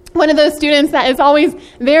 One of those students that is always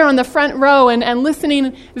there on the front row and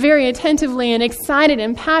listening very attentively and excited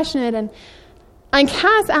and passionate. And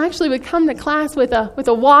Cass actually would come to class with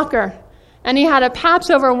a walker, and he had a patch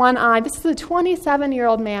over one eye. This is a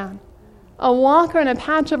 27-year-old man. A walker and a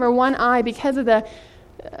patch over one eye because of the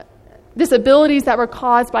disabilities that were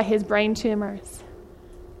caused by his brain tumors.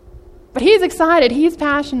 But he's excited. He's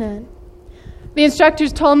passionate. The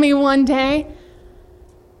instructors told me one day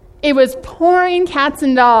it was pouring cats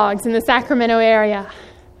and dogs in the Sacramento area,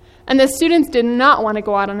 and the students did not want to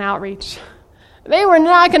go out on outreach. They were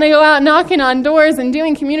not going to go out knocking on doors and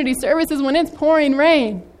doing community services when it's pouring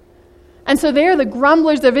rain. And so they're the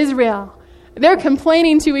grumblers of Israel. They're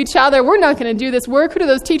complaining to each other, we're not going to do this work. Who do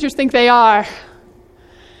those teachers think they are?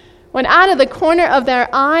 When out of the corner of their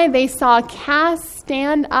eye, they saw Cass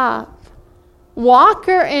stand up,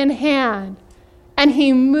 walker in hand, and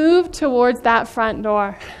he moved towards that front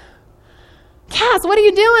door. Cass, what are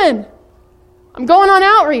you doing? I'm going on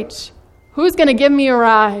outreach. Who's going to give me a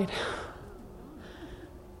ride?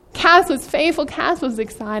 Cass was faithful. Cass was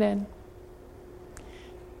excited.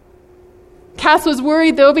 Cass was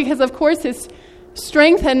worried, though, because, of course, his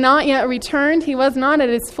strength had not yet returned. He was not at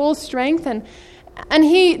his full strength. And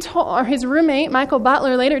his roommate, Michael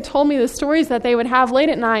Butler, later told me the stories that they would have late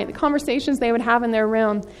at night, the conversations they would have in their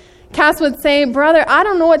room. Cass would say, brother, I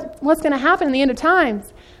don't know what's going to happen in the end of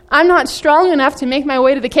times. I'm not strong enough to make my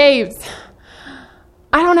way to the caves.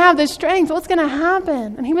 I don't have the strength. What's going to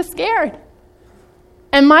happen? And he was scared.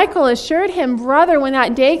 And Michael assured him, brother, when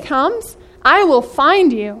that day comes, I will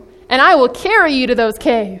find you and I will carry you to those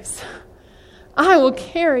caves. I will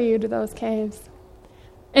carry you to those caves.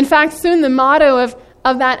 In fact, soon the motto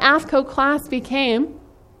of that AFCO class became,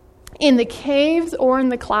 in the caves or in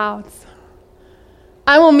the clouds.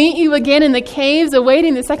 I will meet you again in the caves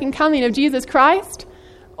awaiting the second coming of Jesus Christ,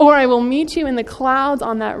 or I will meet you in the clouds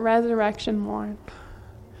on that resurrection morn.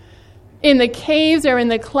 In the caves or in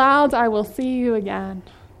the clouds, I will see you again.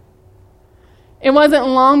 It wasn't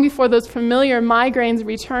long before those familiar migraines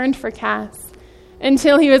returned for Cass,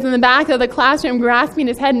 until he was in the back of the classroom grasping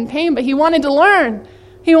his head in pain, but he wanted to learn.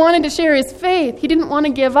 He wanted to share his faith. He didn't want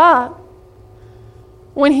to give up.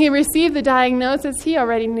 When he received the diagnosis, he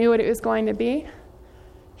already knew what it was going to be.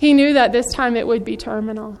 He knew that this time it would be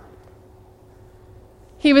terminal.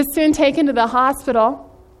 He was soon taken to the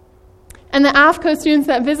hospital, and the AFCO students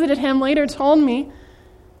that visited him later told me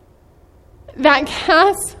that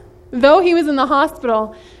Cass, though he was in the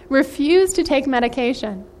hospital, refused to take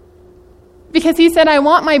medication because he said, I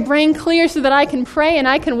want my brain clear so that I can pray and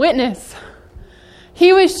I can witness.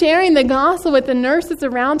 He was sharing the gospel with the nurses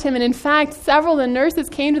around him, and in fact, several of the nurses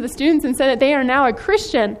came to the students and said that they are now a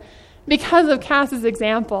Christian because of Cass's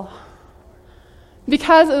example.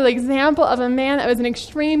 Because of the example of a man that was in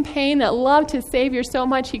extreme pain, that loved his Savior so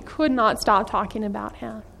much he could not stop talking about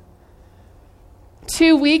him.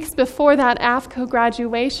 2 weeks before that AFCO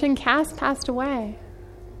graduation, Cass passed away.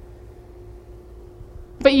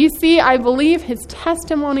 But you see, I believe his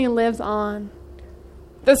testimony lives on.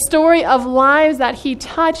 The story of lives that he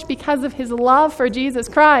touched because of his love for Jesus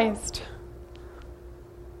Christ.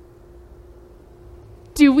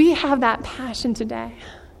 Do we have that passion today?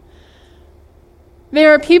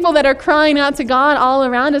 There are people that are crying out to God all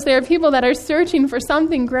around us. There are people that are searching for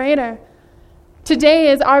something greater.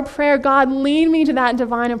 Today is our prayer, God, lead me to that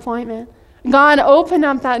divine appointment. God, open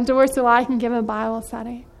up that door so I can give a Bible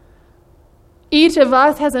study. Each of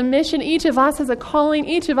us has a mission. Each of us has a calling.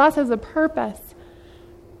 Each of us has a purpose.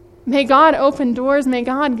 May God open doors. May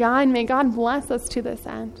God guide. May God bless us to this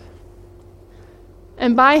end.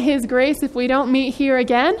 And by His grace, if we don't meet here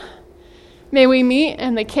again, may we meet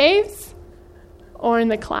in the caves or in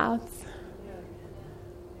the clouds.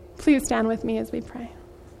 Please stand with me as we pray.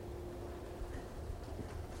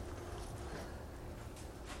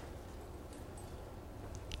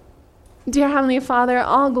 Dear Heavenly Father,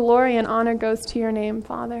 all glory and honor goes to your name,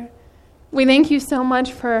 Father. We thank you so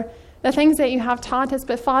much for the things that you have taught us,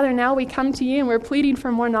 but Father, now we come to you and we're pleading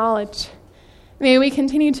for more knowledge. May we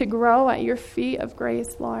continue to grow at your feet of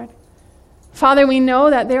grace, Lord. Father, we know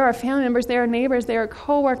that there are family members, there are neighbors, there are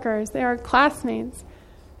co-workers, there are classmates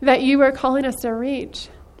that you are calling us to reach,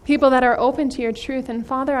 people that are open to your truth. And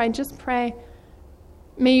Father, I just pray,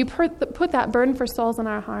 may you put that burden for souls in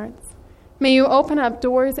our hearts. May you open up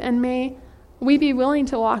doors and may we be willing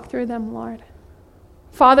to walk through them, Lord.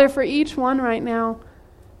 Father, for each one right now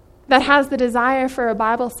that has the desire for a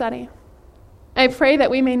Bible study, I pray that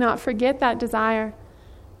we may not forget that desire.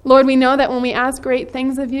 Lord, we know that when we ask great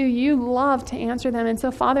things of you, you love to answer them. And so,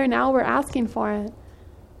 Father, now we're asking for it.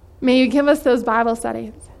 May you give us those Bible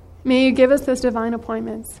studies. May you give us those divine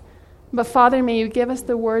appointments. But, Father, may you give us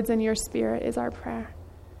the words in your Spirit is our prayer.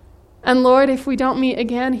 And Lord, if we don't meet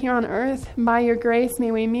again here on earth, by your grace,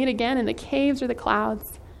 may we meet again in the caves or the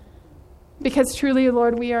clouds. Because truly,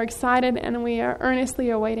 Lord, we are excited and we are earnestly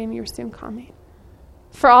awaiting your soon coming.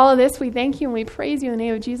 For all of this, we thank you and we praise you in the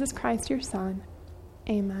name of Jesus Christ, your Son.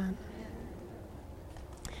 Amen.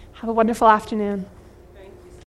 Have a wonderful afternoon.